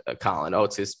said with Colin. Oh,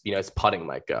 it's his, his putting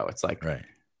might go. It's right.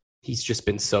 He's just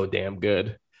been so damn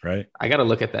good. Right. I got to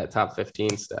look at that top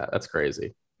 15 stat. That's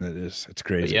crazy. It is. It's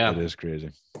crazy. But yeah. It is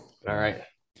crazy. All right.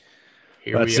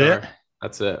 That's we are.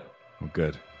 That's it. Well,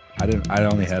 good. I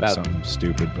only had something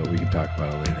stupid, but we can talk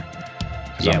about it later.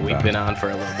 Yeah, we've been on for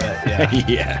a little bit. Yeah.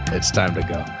 Yeah. It's time to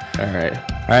go. All right.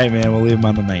 All right, man. We'll leave him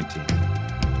on the 19th.